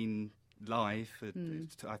I've seen live.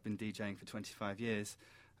 I've been DJing for 25 years.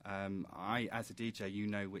 As a DJ, you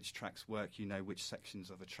know which tracks work. You know which sections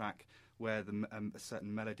of a track where a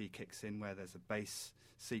certain melody kicks in, where there's a bass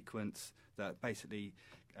sequence that basically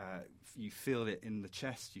you feel it in the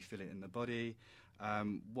chest, you feel it in the body.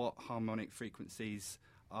 What harmonic frequencies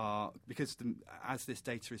are, because as this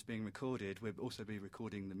data is being recorded, we'll also be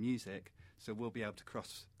recording the music, so we'll be able to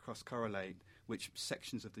cross correlate which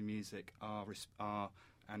sections of the music are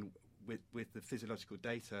and with the physiological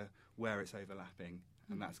data where it's overlapping.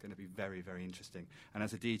 And that's going to be very, very interesting. And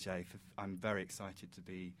as a DJ, I'm very excited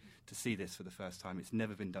to see this for the first time. It's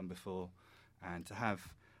never been done before, and to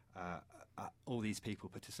have all these people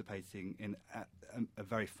participating in a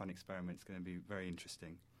very fun experiment is going to be very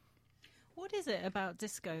interesting. What is it about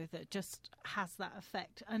disco that just has that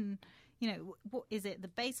effect? And what is it? The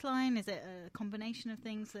bass line? Is it a combination of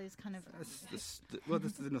things? Those kind of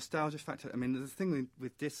the nostalgia factor. I mean, the thing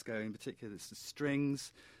with disco in particular, it's the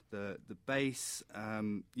strings, the bass.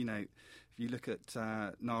 If you look at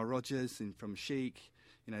Nile Rodgers from Chic,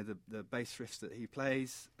 the bass riffs that he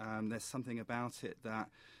plays. There's something about it that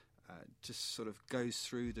just sort of goes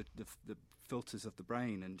through the filters of the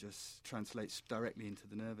brain and just translates directly into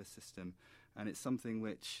the nervous system. And it's something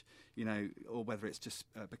which, or whether it's just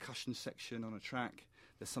a percussion section on a track,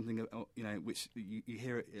 there's something, which you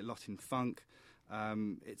hear it a lot in funk.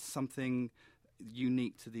 It's something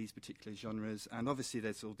unique to these particular genres. And obviously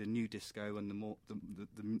there's all the new disco and the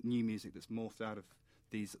new music that's morphed out of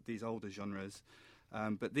these older genres.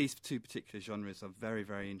 But these two particular genres are very,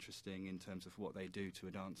 very interesting in terms of what they do to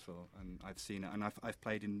a dance floor. And I've seen it, and I've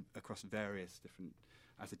played across various different.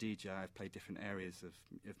 As a DJ, I've played different areas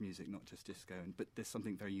of music, not just disco. But there's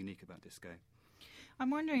something very unique about disco.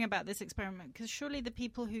 I'm wondering about this experiment, because surely the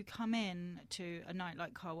people who come in to a night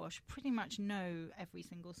like Car Wash pretty much know every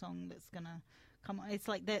single song that's going to come on. It's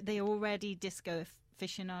like they're already disco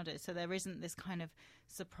aficionados, so there isn't this kind of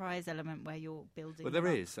surprise element where you're building. Well, there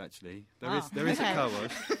is actually. There is a Car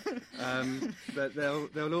Wash, but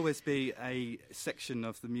there'll always be a section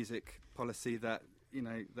of the music policy that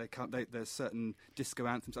they can't. There's certain disco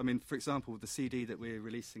anthems. I mean, for example, the CD that we're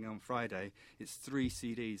releasing on Friday, it's 3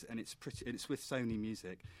 CDs, and it's with Sony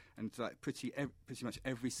Music, and like pretty much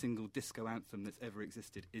every single disco anthem that's ever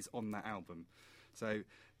existed is on that album. So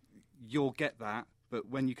you'll get that, but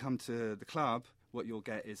when you come to the club, what you'll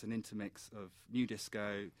get is an intermix of new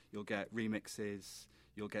disco. You'll get remixes.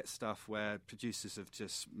 You'll get stuff where producers have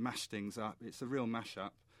just mashed things up. It's a real mashup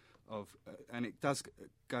of, and it does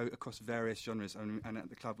go across various genres. And at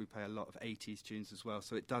the club, we play a lot of 80s tunes as well.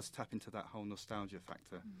 So it does tap into that whole nostalgia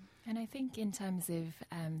factor. And I think in terms of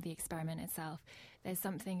the experiment itself, there's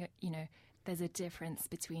something, there's a difference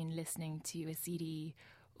between listening to a CD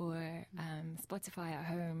or Spotify at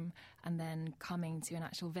home and then coming to an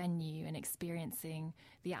actual venue and experiencing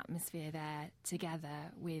the atmosphere there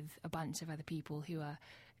together with a bunch of other people who are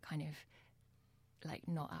kind of like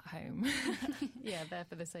not at home. Yeah, there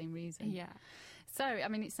for the same reason. Yeah. So, I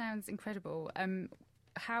mean, it sounds incredible.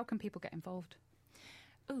 How can people get involved?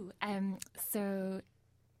 So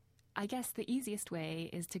I guess the easiest way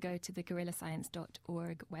is to go to the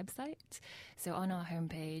guerrillascience.org website. So on our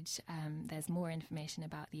homepage, there's more information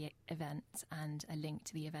about the event and a link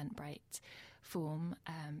to the Eventbrite form.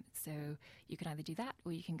 So you can either do that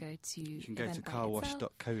or you can go to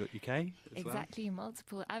carwash.co.uk. Exactly,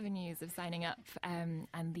 multiple avenues of signing up. And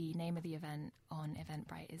the name of the event on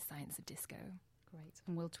Eventbrite is Science of Disco. Great.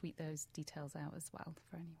 And we'll tweet those details out as well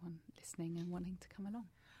for anyone listening and wanting to come along.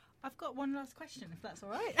 I've got one last question, if that's all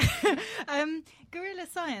right. Guerrilla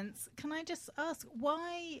Science, can I just ask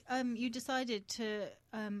why you decided to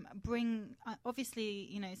bring... obviously,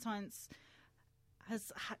 science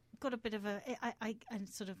has got a bit of a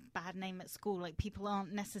sort of bad name at school. Like, people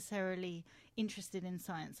aren't necessarily interested in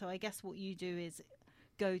science. So I guess what you do is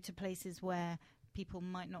go to places where people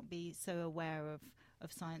might not be so aware of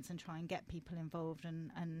science and try and get people involved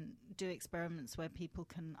and do experiments where people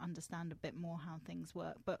can understand a bit more how things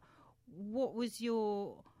work. But what was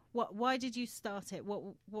why did you start it?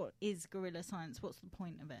 What is Guerrilla Science? What's the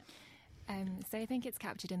point of it? So I think it's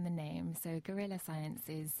captured in the name. So Guerrilla Science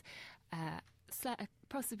is a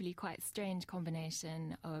possibly quite strange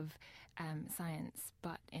combination of science,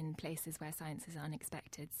 but in places where science is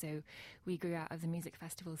unexpected. So we grew out of the music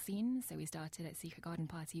festival scene. So we started at Secret Garden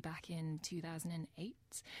Party back in 2008.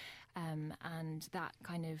 And that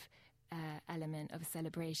kind of element of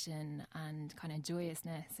celebration and kind of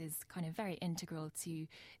joyousness is kind of very integral to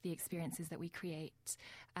the experiences that we create.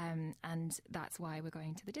 And that's why we're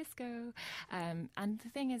going to the disco. And the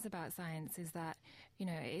thing is about science is that,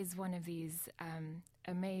 it is one of these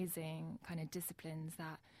amazing kind of disciplines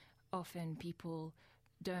that often people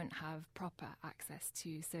don't have proper access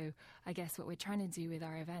to. So I guess what we're trying to do with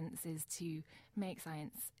our events is to make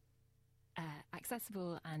science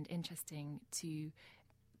accessible and interesting to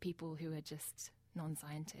people who are just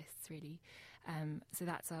non-scientists, really. So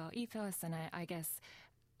that's our ethos, and I guess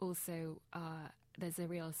also there's a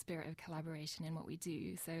real spirit of collaboration in what we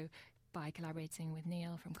do. So by collaborating with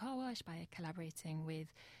Neil from Car Wash, by collaborating with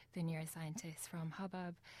the neuroscientists from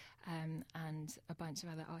Hubbub, and a bunch of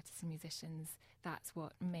other artists and musicians, that's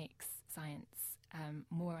what makes science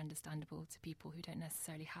more understandable to people who don't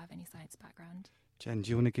necessarily have any science background. Jen,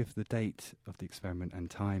 do you want to give the date of the experiment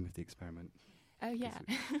and time of the experiment? Oh, yeah,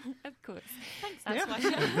 of course. Thanks, That's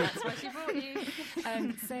why she brought you.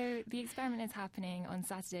 So the experiment is happening on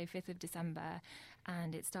Saturday, 5th of December,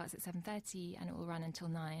 and it starts at 7:30 and it will run until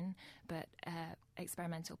 9. But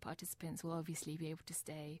experimental participants will obviously be able to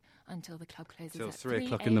stay until the club closes till at 3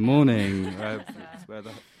 o'clock 3 in the morning, where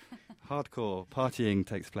the hardcore partying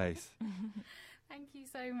takes place. Thank you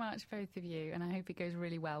so much, both of you, and I hope it goes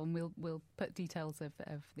really well. And we'll put details of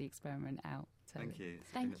the experiment out. So Thank you.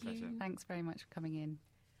 Thank It's been a pleasure. Thanks very much for coming in.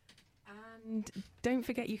 And don't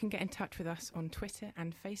forget you can get in touch with us on Twitter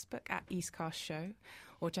and Facebook at Eastcast Show,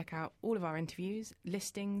 or check out all of our interviews,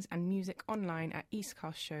 listings and music online at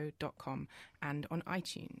eastcastshow.com and on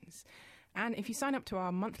iTunes. And if you sign up to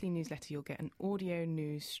our monthly newsletter, you'll get an audio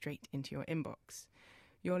news straight into your inbox.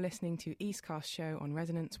 You're listening to Eastcast Show on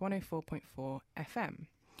Resonance 104.4 FM.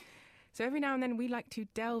 So every now and then we like to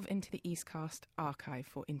delve into the Eastcast archive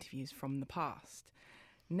for interviews from the past.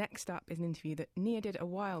 Next up is an interview that Nia did a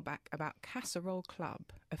while back about Casserole Club,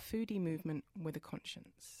 a foodie movement with a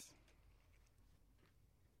conscience.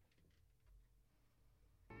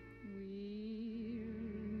 We'll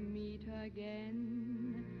meet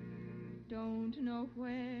again, don't know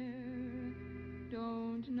where,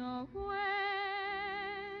 don't know when,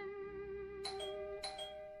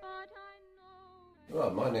 but I know...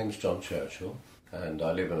 Well, my name's John Churchill, and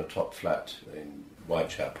I live in a top flat in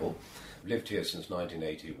Whitechapel. I've lived here since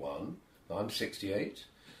 1981. I'm 68,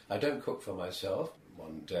 I don't cook for myself.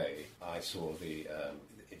 One day I saw the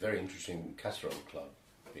very interesting Casserole Club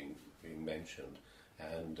being mentioned,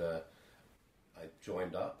 and I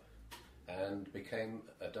joined up and became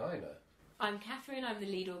a diner. I'm Catherine, I'm the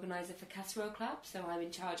lead organiser for Casserole Club, so I'm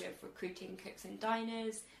in charge of recruiting cooks and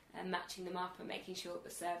diners and matching them up and making sure that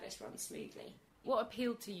the service runs smoothly. What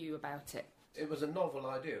appealed to you about it? It was a novel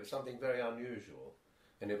idea, it was something very unusual,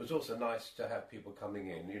 and it was also nice to have people coming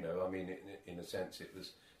in, you know, I mean, in a sense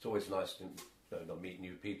it's always nice to not meet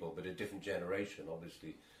new people, but a different generation,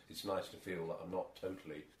 obviously. It's nice to feel that I'm not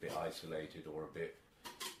totally a bit isolated or a bit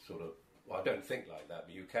sort of, well, I don't think like that,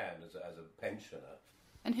 but you can as a pensioner.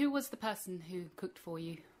 And who was the person who cooked for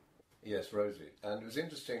you? Yes, Rosie. And it was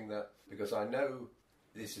interesting that, because I know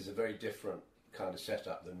this is a very different kind of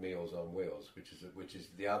setup than Meals on Wheels, which is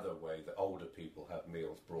the other way that older people have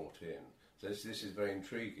meals brought in. So this is very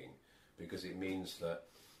intriguing, because it means that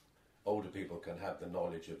older people can have the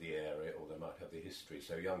knowledge of the area, or they might have the history,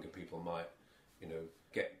 so younger people might, you know,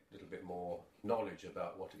 get a little bit more knowledge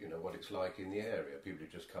about what it's like in the area. People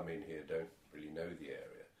who just come in here don't really know the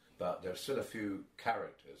area. But there are still a few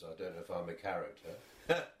characters. I don't know if I'm a character.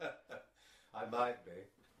 I might be.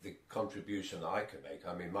 The contribution I can make,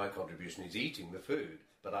 I mean, my contribution is eating the food,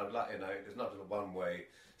 but I'd like, you know, it's not a one-way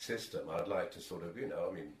system. I'd like to sort of, you know,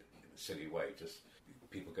 I mean, in a silly way, just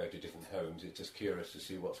people go to different homes. It's just curious to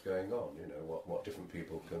see what's going on, you know, what different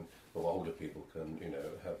people can, or older people can, you know,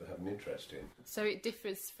 have an interest in. So it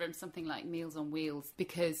differs from something like Meals on Wheels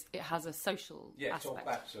because it has a social aspect.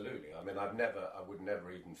 Yes, absolutely. I mean, I would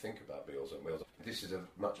never even think about Meals on Wheels. This is a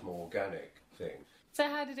much more organic thing. So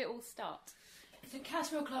how did it all start? The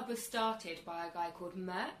Casserole Club was started by a guy called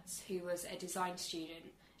Mertz, who was a design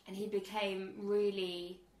student, and he became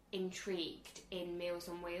really intrigued in Meals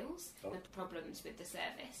on Wheels, the problems with the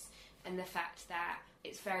service, and the fact that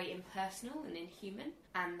it's very impersonal and inhuman,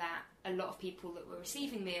 and that a lot of people that were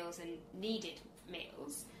receiving meals and needed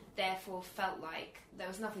meals therefore felt like there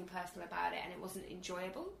was nothing personal about it and it wasn't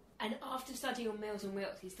enjoyable. And after studying on Meals on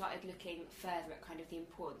Wheels, he started looking further at kind of the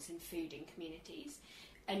importance in food in communities,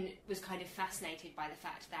 and was kind of fascinated by the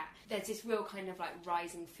fact that there's this real kind of like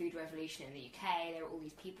rising food revolution in the UK. There are all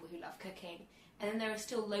these people who love cooking, and then there are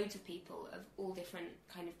still loads of people of all different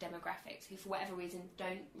kind of demographics who for whatever reason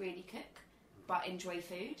don't really cook but enjoy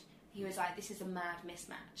food. He was like, this is a mad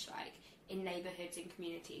mismatch. Like, in neighbourhoods and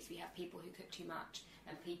communities we have people who cook too much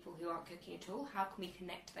and people who aren't cooking at all. How can we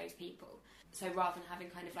connect to those people? So rather than having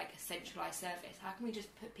kind of like a centralised service, how can we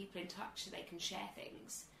just put people in touch so they can share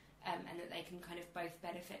things? And that they can kind of both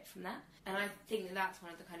benefit from that. And I think that that's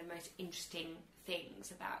one of the kind of most interesting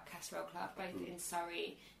things about Casserole Club, both in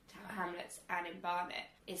Surrey, Tower Hamlets and in Barnet,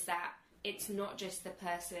 is that it's not just the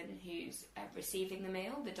person who's receiving the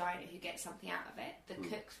meal, the diner who gets something out of it. The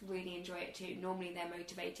cooks really enjoy it too. Normally they're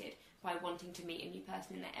motivated by wanting to meet a new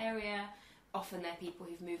person in their area. Often they're people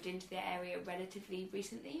who've moved into their area relatively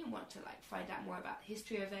recently and want to like find out more about the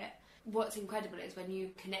history of it. What's incredible is when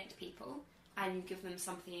you connect people and you give them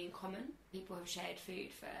something in common. People have shared food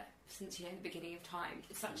since the beginning of time.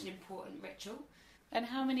 It's such an important ritual. And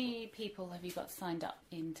how many people have you got signed up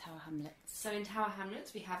in Tower Hamlets? So in Tower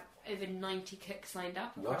Hamlets we have over 90 cooks signed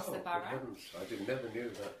up across the borough. I never knew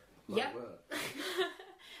that. Yep.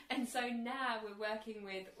 And so now we're working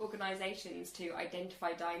with organisations to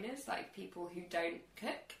identify diners, like people who don't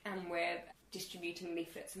cook, and we're distributing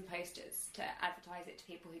leaflets and posters to advertise it to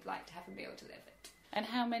people who'd like to have a meal delivered. And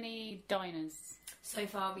how many diners? So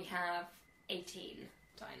far we have 18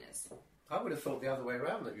 diners. I would have thought the other way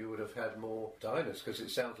around, that you would have had more diners, because it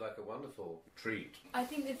sounds like a wonderful treat. I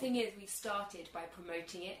think the thing is we started by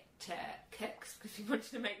promoting it to cooks because we wanted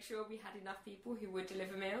to make sure we had enough people who would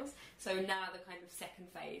deliver meals. So now the kind of second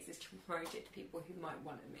phase is to promote it to people who might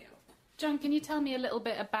want a meal. John, can you tell me a little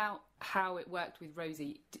bit about how it worked with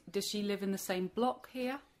Rosie? Does she live in the same block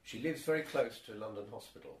here? She lives very close to London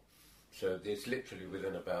Hospital. So it's literally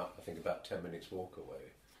within about 10 minutes walk away.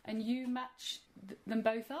 And you match them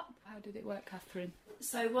both up? How did it work, Catherine?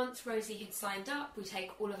 So once Rosie had signed up, we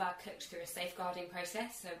take all of our cooks through a safeguarding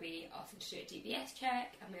process. So we ask them to do a DBS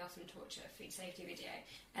check and we ask them to watch a food safety video.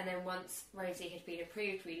 And then once Rosie had been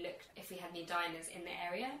approved, we looked if we had any diners in the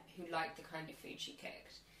area who liked the kind of food she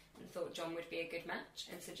cooked and thought John would be a good match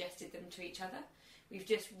and suggested them to each other. We've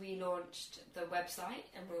just relaunched the website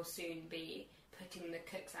and we'll soon be putting the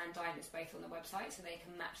cooks and diners both on the website so they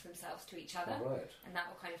can match themselves to each other. Right. And that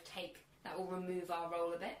will remove our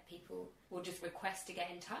role a bit. People will just request to get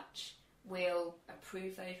in touch. We'll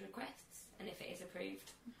approve those requests, and if it is approved,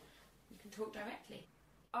 you can talk directly.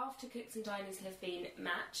 After cooks and diners have been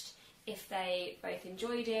matched, if they both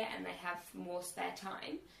enjoyed it and they have more spare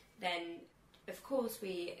time, then of course,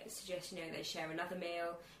 we suggest, they share another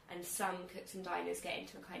meal, and some cooks and diners get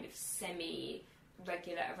into a kind of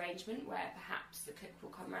semi-regular arrangement where perhaps the cook will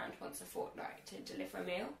come round once a fortnight to deliver a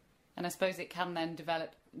meal. And I suppose it can then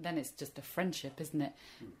develop, then it's just a friendship, isn't it?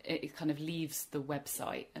 It kind of leaves the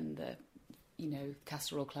website and the,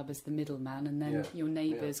 Casserole Club as the middleman, and then your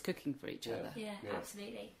neighbours cooking for each other. Yeah,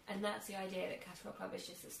 absolutely. And that's the idea, that Casserole Club is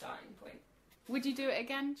just a starting point. Would you do it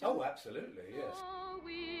again, John? Oh, absolutely, yes. Oh,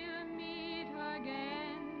 we'll meet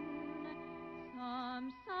again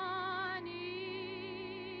some sunny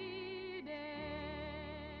day.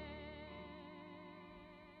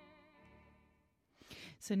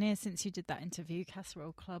 So, Nia, since you did that interview,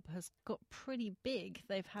 Casserole Club has got pretty big.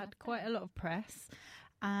 They've had quite a lot of press.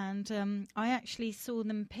 And I actually saw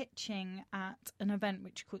them pitching at an event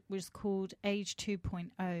which was called Age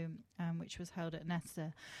 2.0, which was held at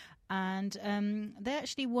Nesta. And they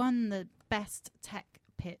actually won the best tech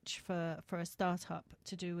pitch for a startup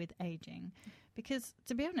to do with aging. Because,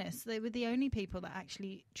 to be honest, they were the only people that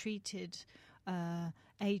actually treated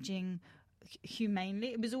aging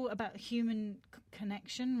humanely. It was all about human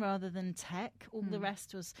connection rather than tech. All the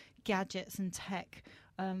rest was gadgets and tech.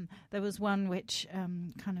 There was one which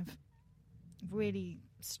kind of really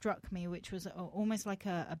struck me, which was almost like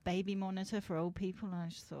a baby monitor for old people, and I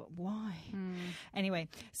just thought, why? Anyway,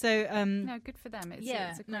 so no, good for them. It's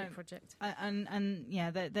a great project, and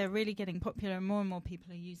they're really getting popular, and more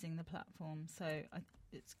people are using the platform. So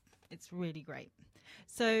it's really great.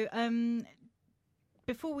 So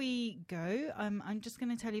before we go, I'm just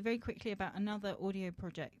going to tell you very quickly about another audio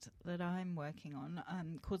project that I'm working on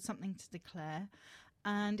called Something to Declare.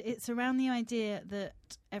 And it's around the idea that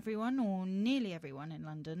everyone, or nearly everyone in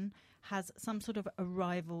London, has some sort of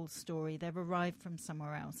arrival story. They've arrived from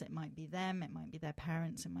somewhere else. It might be them, it might be their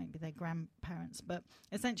parents, it might be their grandparents. But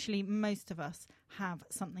essentially, most of us have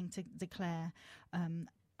something to declare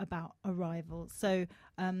about arrival. So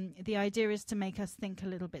the idea is to make us think a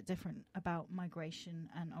little bit different about migration,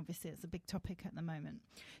 and obviously it's a big topic at the moment.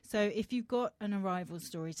 So if you've got an arrival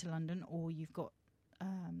story to London, or you've got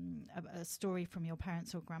a story from your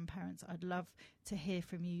parents or grandparents, I'd love to hear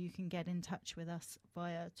from you. You can get in touch with us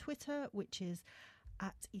via Twitter, which is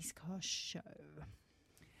 @EastCast Show.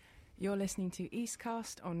 You're listening to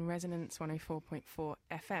Eastcast on Resonance 104.4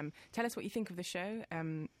 FM. Tell us what you think of the show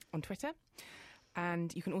on Twitter.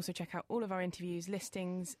 And you can also check out all of our interviews,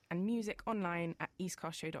 listings and music online at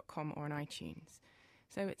eastcastshow.com or on iTunes.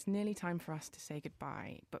 So it's nearly time for us to say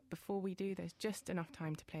goodbye. But before we do, there's just enough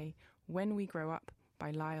time to play When We Grow Up by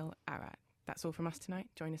Lyle Arad. That's all from us tonight.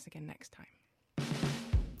 Join us again next time.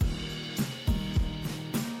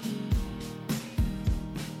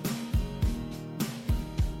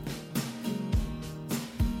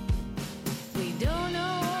 We don't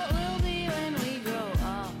know what we'll be when we grow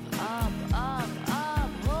up, up, up, up.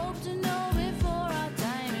 Hope to know before our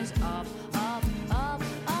time is up, up, up,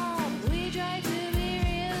 up. We try to be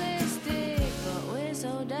realistic, but we're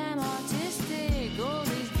so damn artistic. All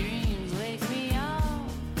these dreams wake me up.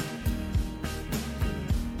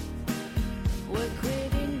 We're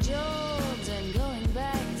quitting jobs and going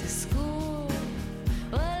back to school.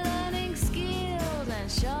 We're learning skills and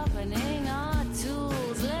sharpening our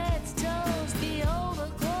tools. Let's toast the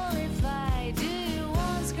overqualified. Do you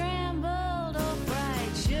want scrambled or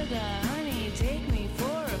fried sugar? Honey, take me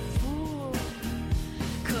for a fool.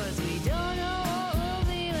 'Cause we don't know what we'll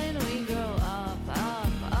be when we grow up,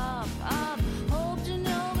 up, up, up. Hope to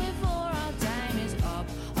know before our time is up,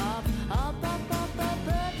 up, up, up, up, up.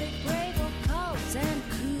 Perfect break of cults and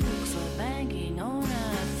kooks. We're banking on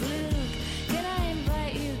a fluke. Can I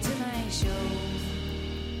invite you to my show?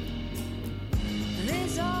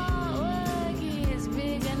 This artwork is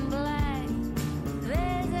big and black.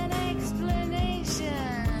 There's an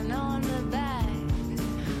explanation on the back.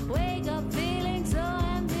 Wake up feeling so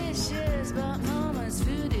ambitious, but mama's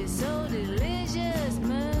food is so delicious.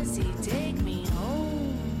 Mercy, take me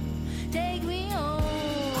home. Take me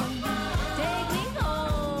home. Take me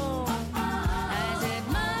home. I said,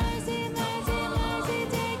 mercy, mercy, mercy,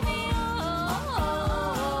 take me home.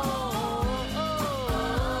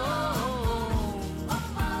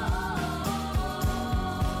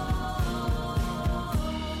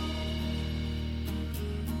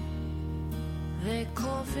 They're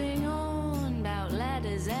coughing on about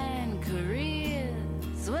ladders and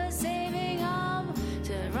careers. We're saving up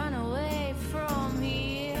to run away from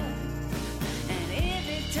here. And if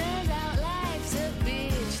it turns out life's a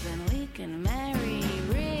bitch, then we can marry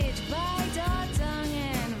rich, bite our tongue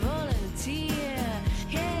and volunteer.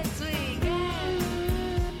 Yes, we can.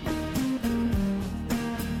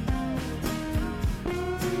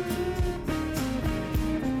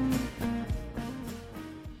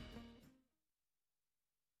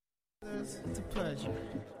 yours. It's a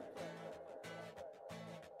pleasure.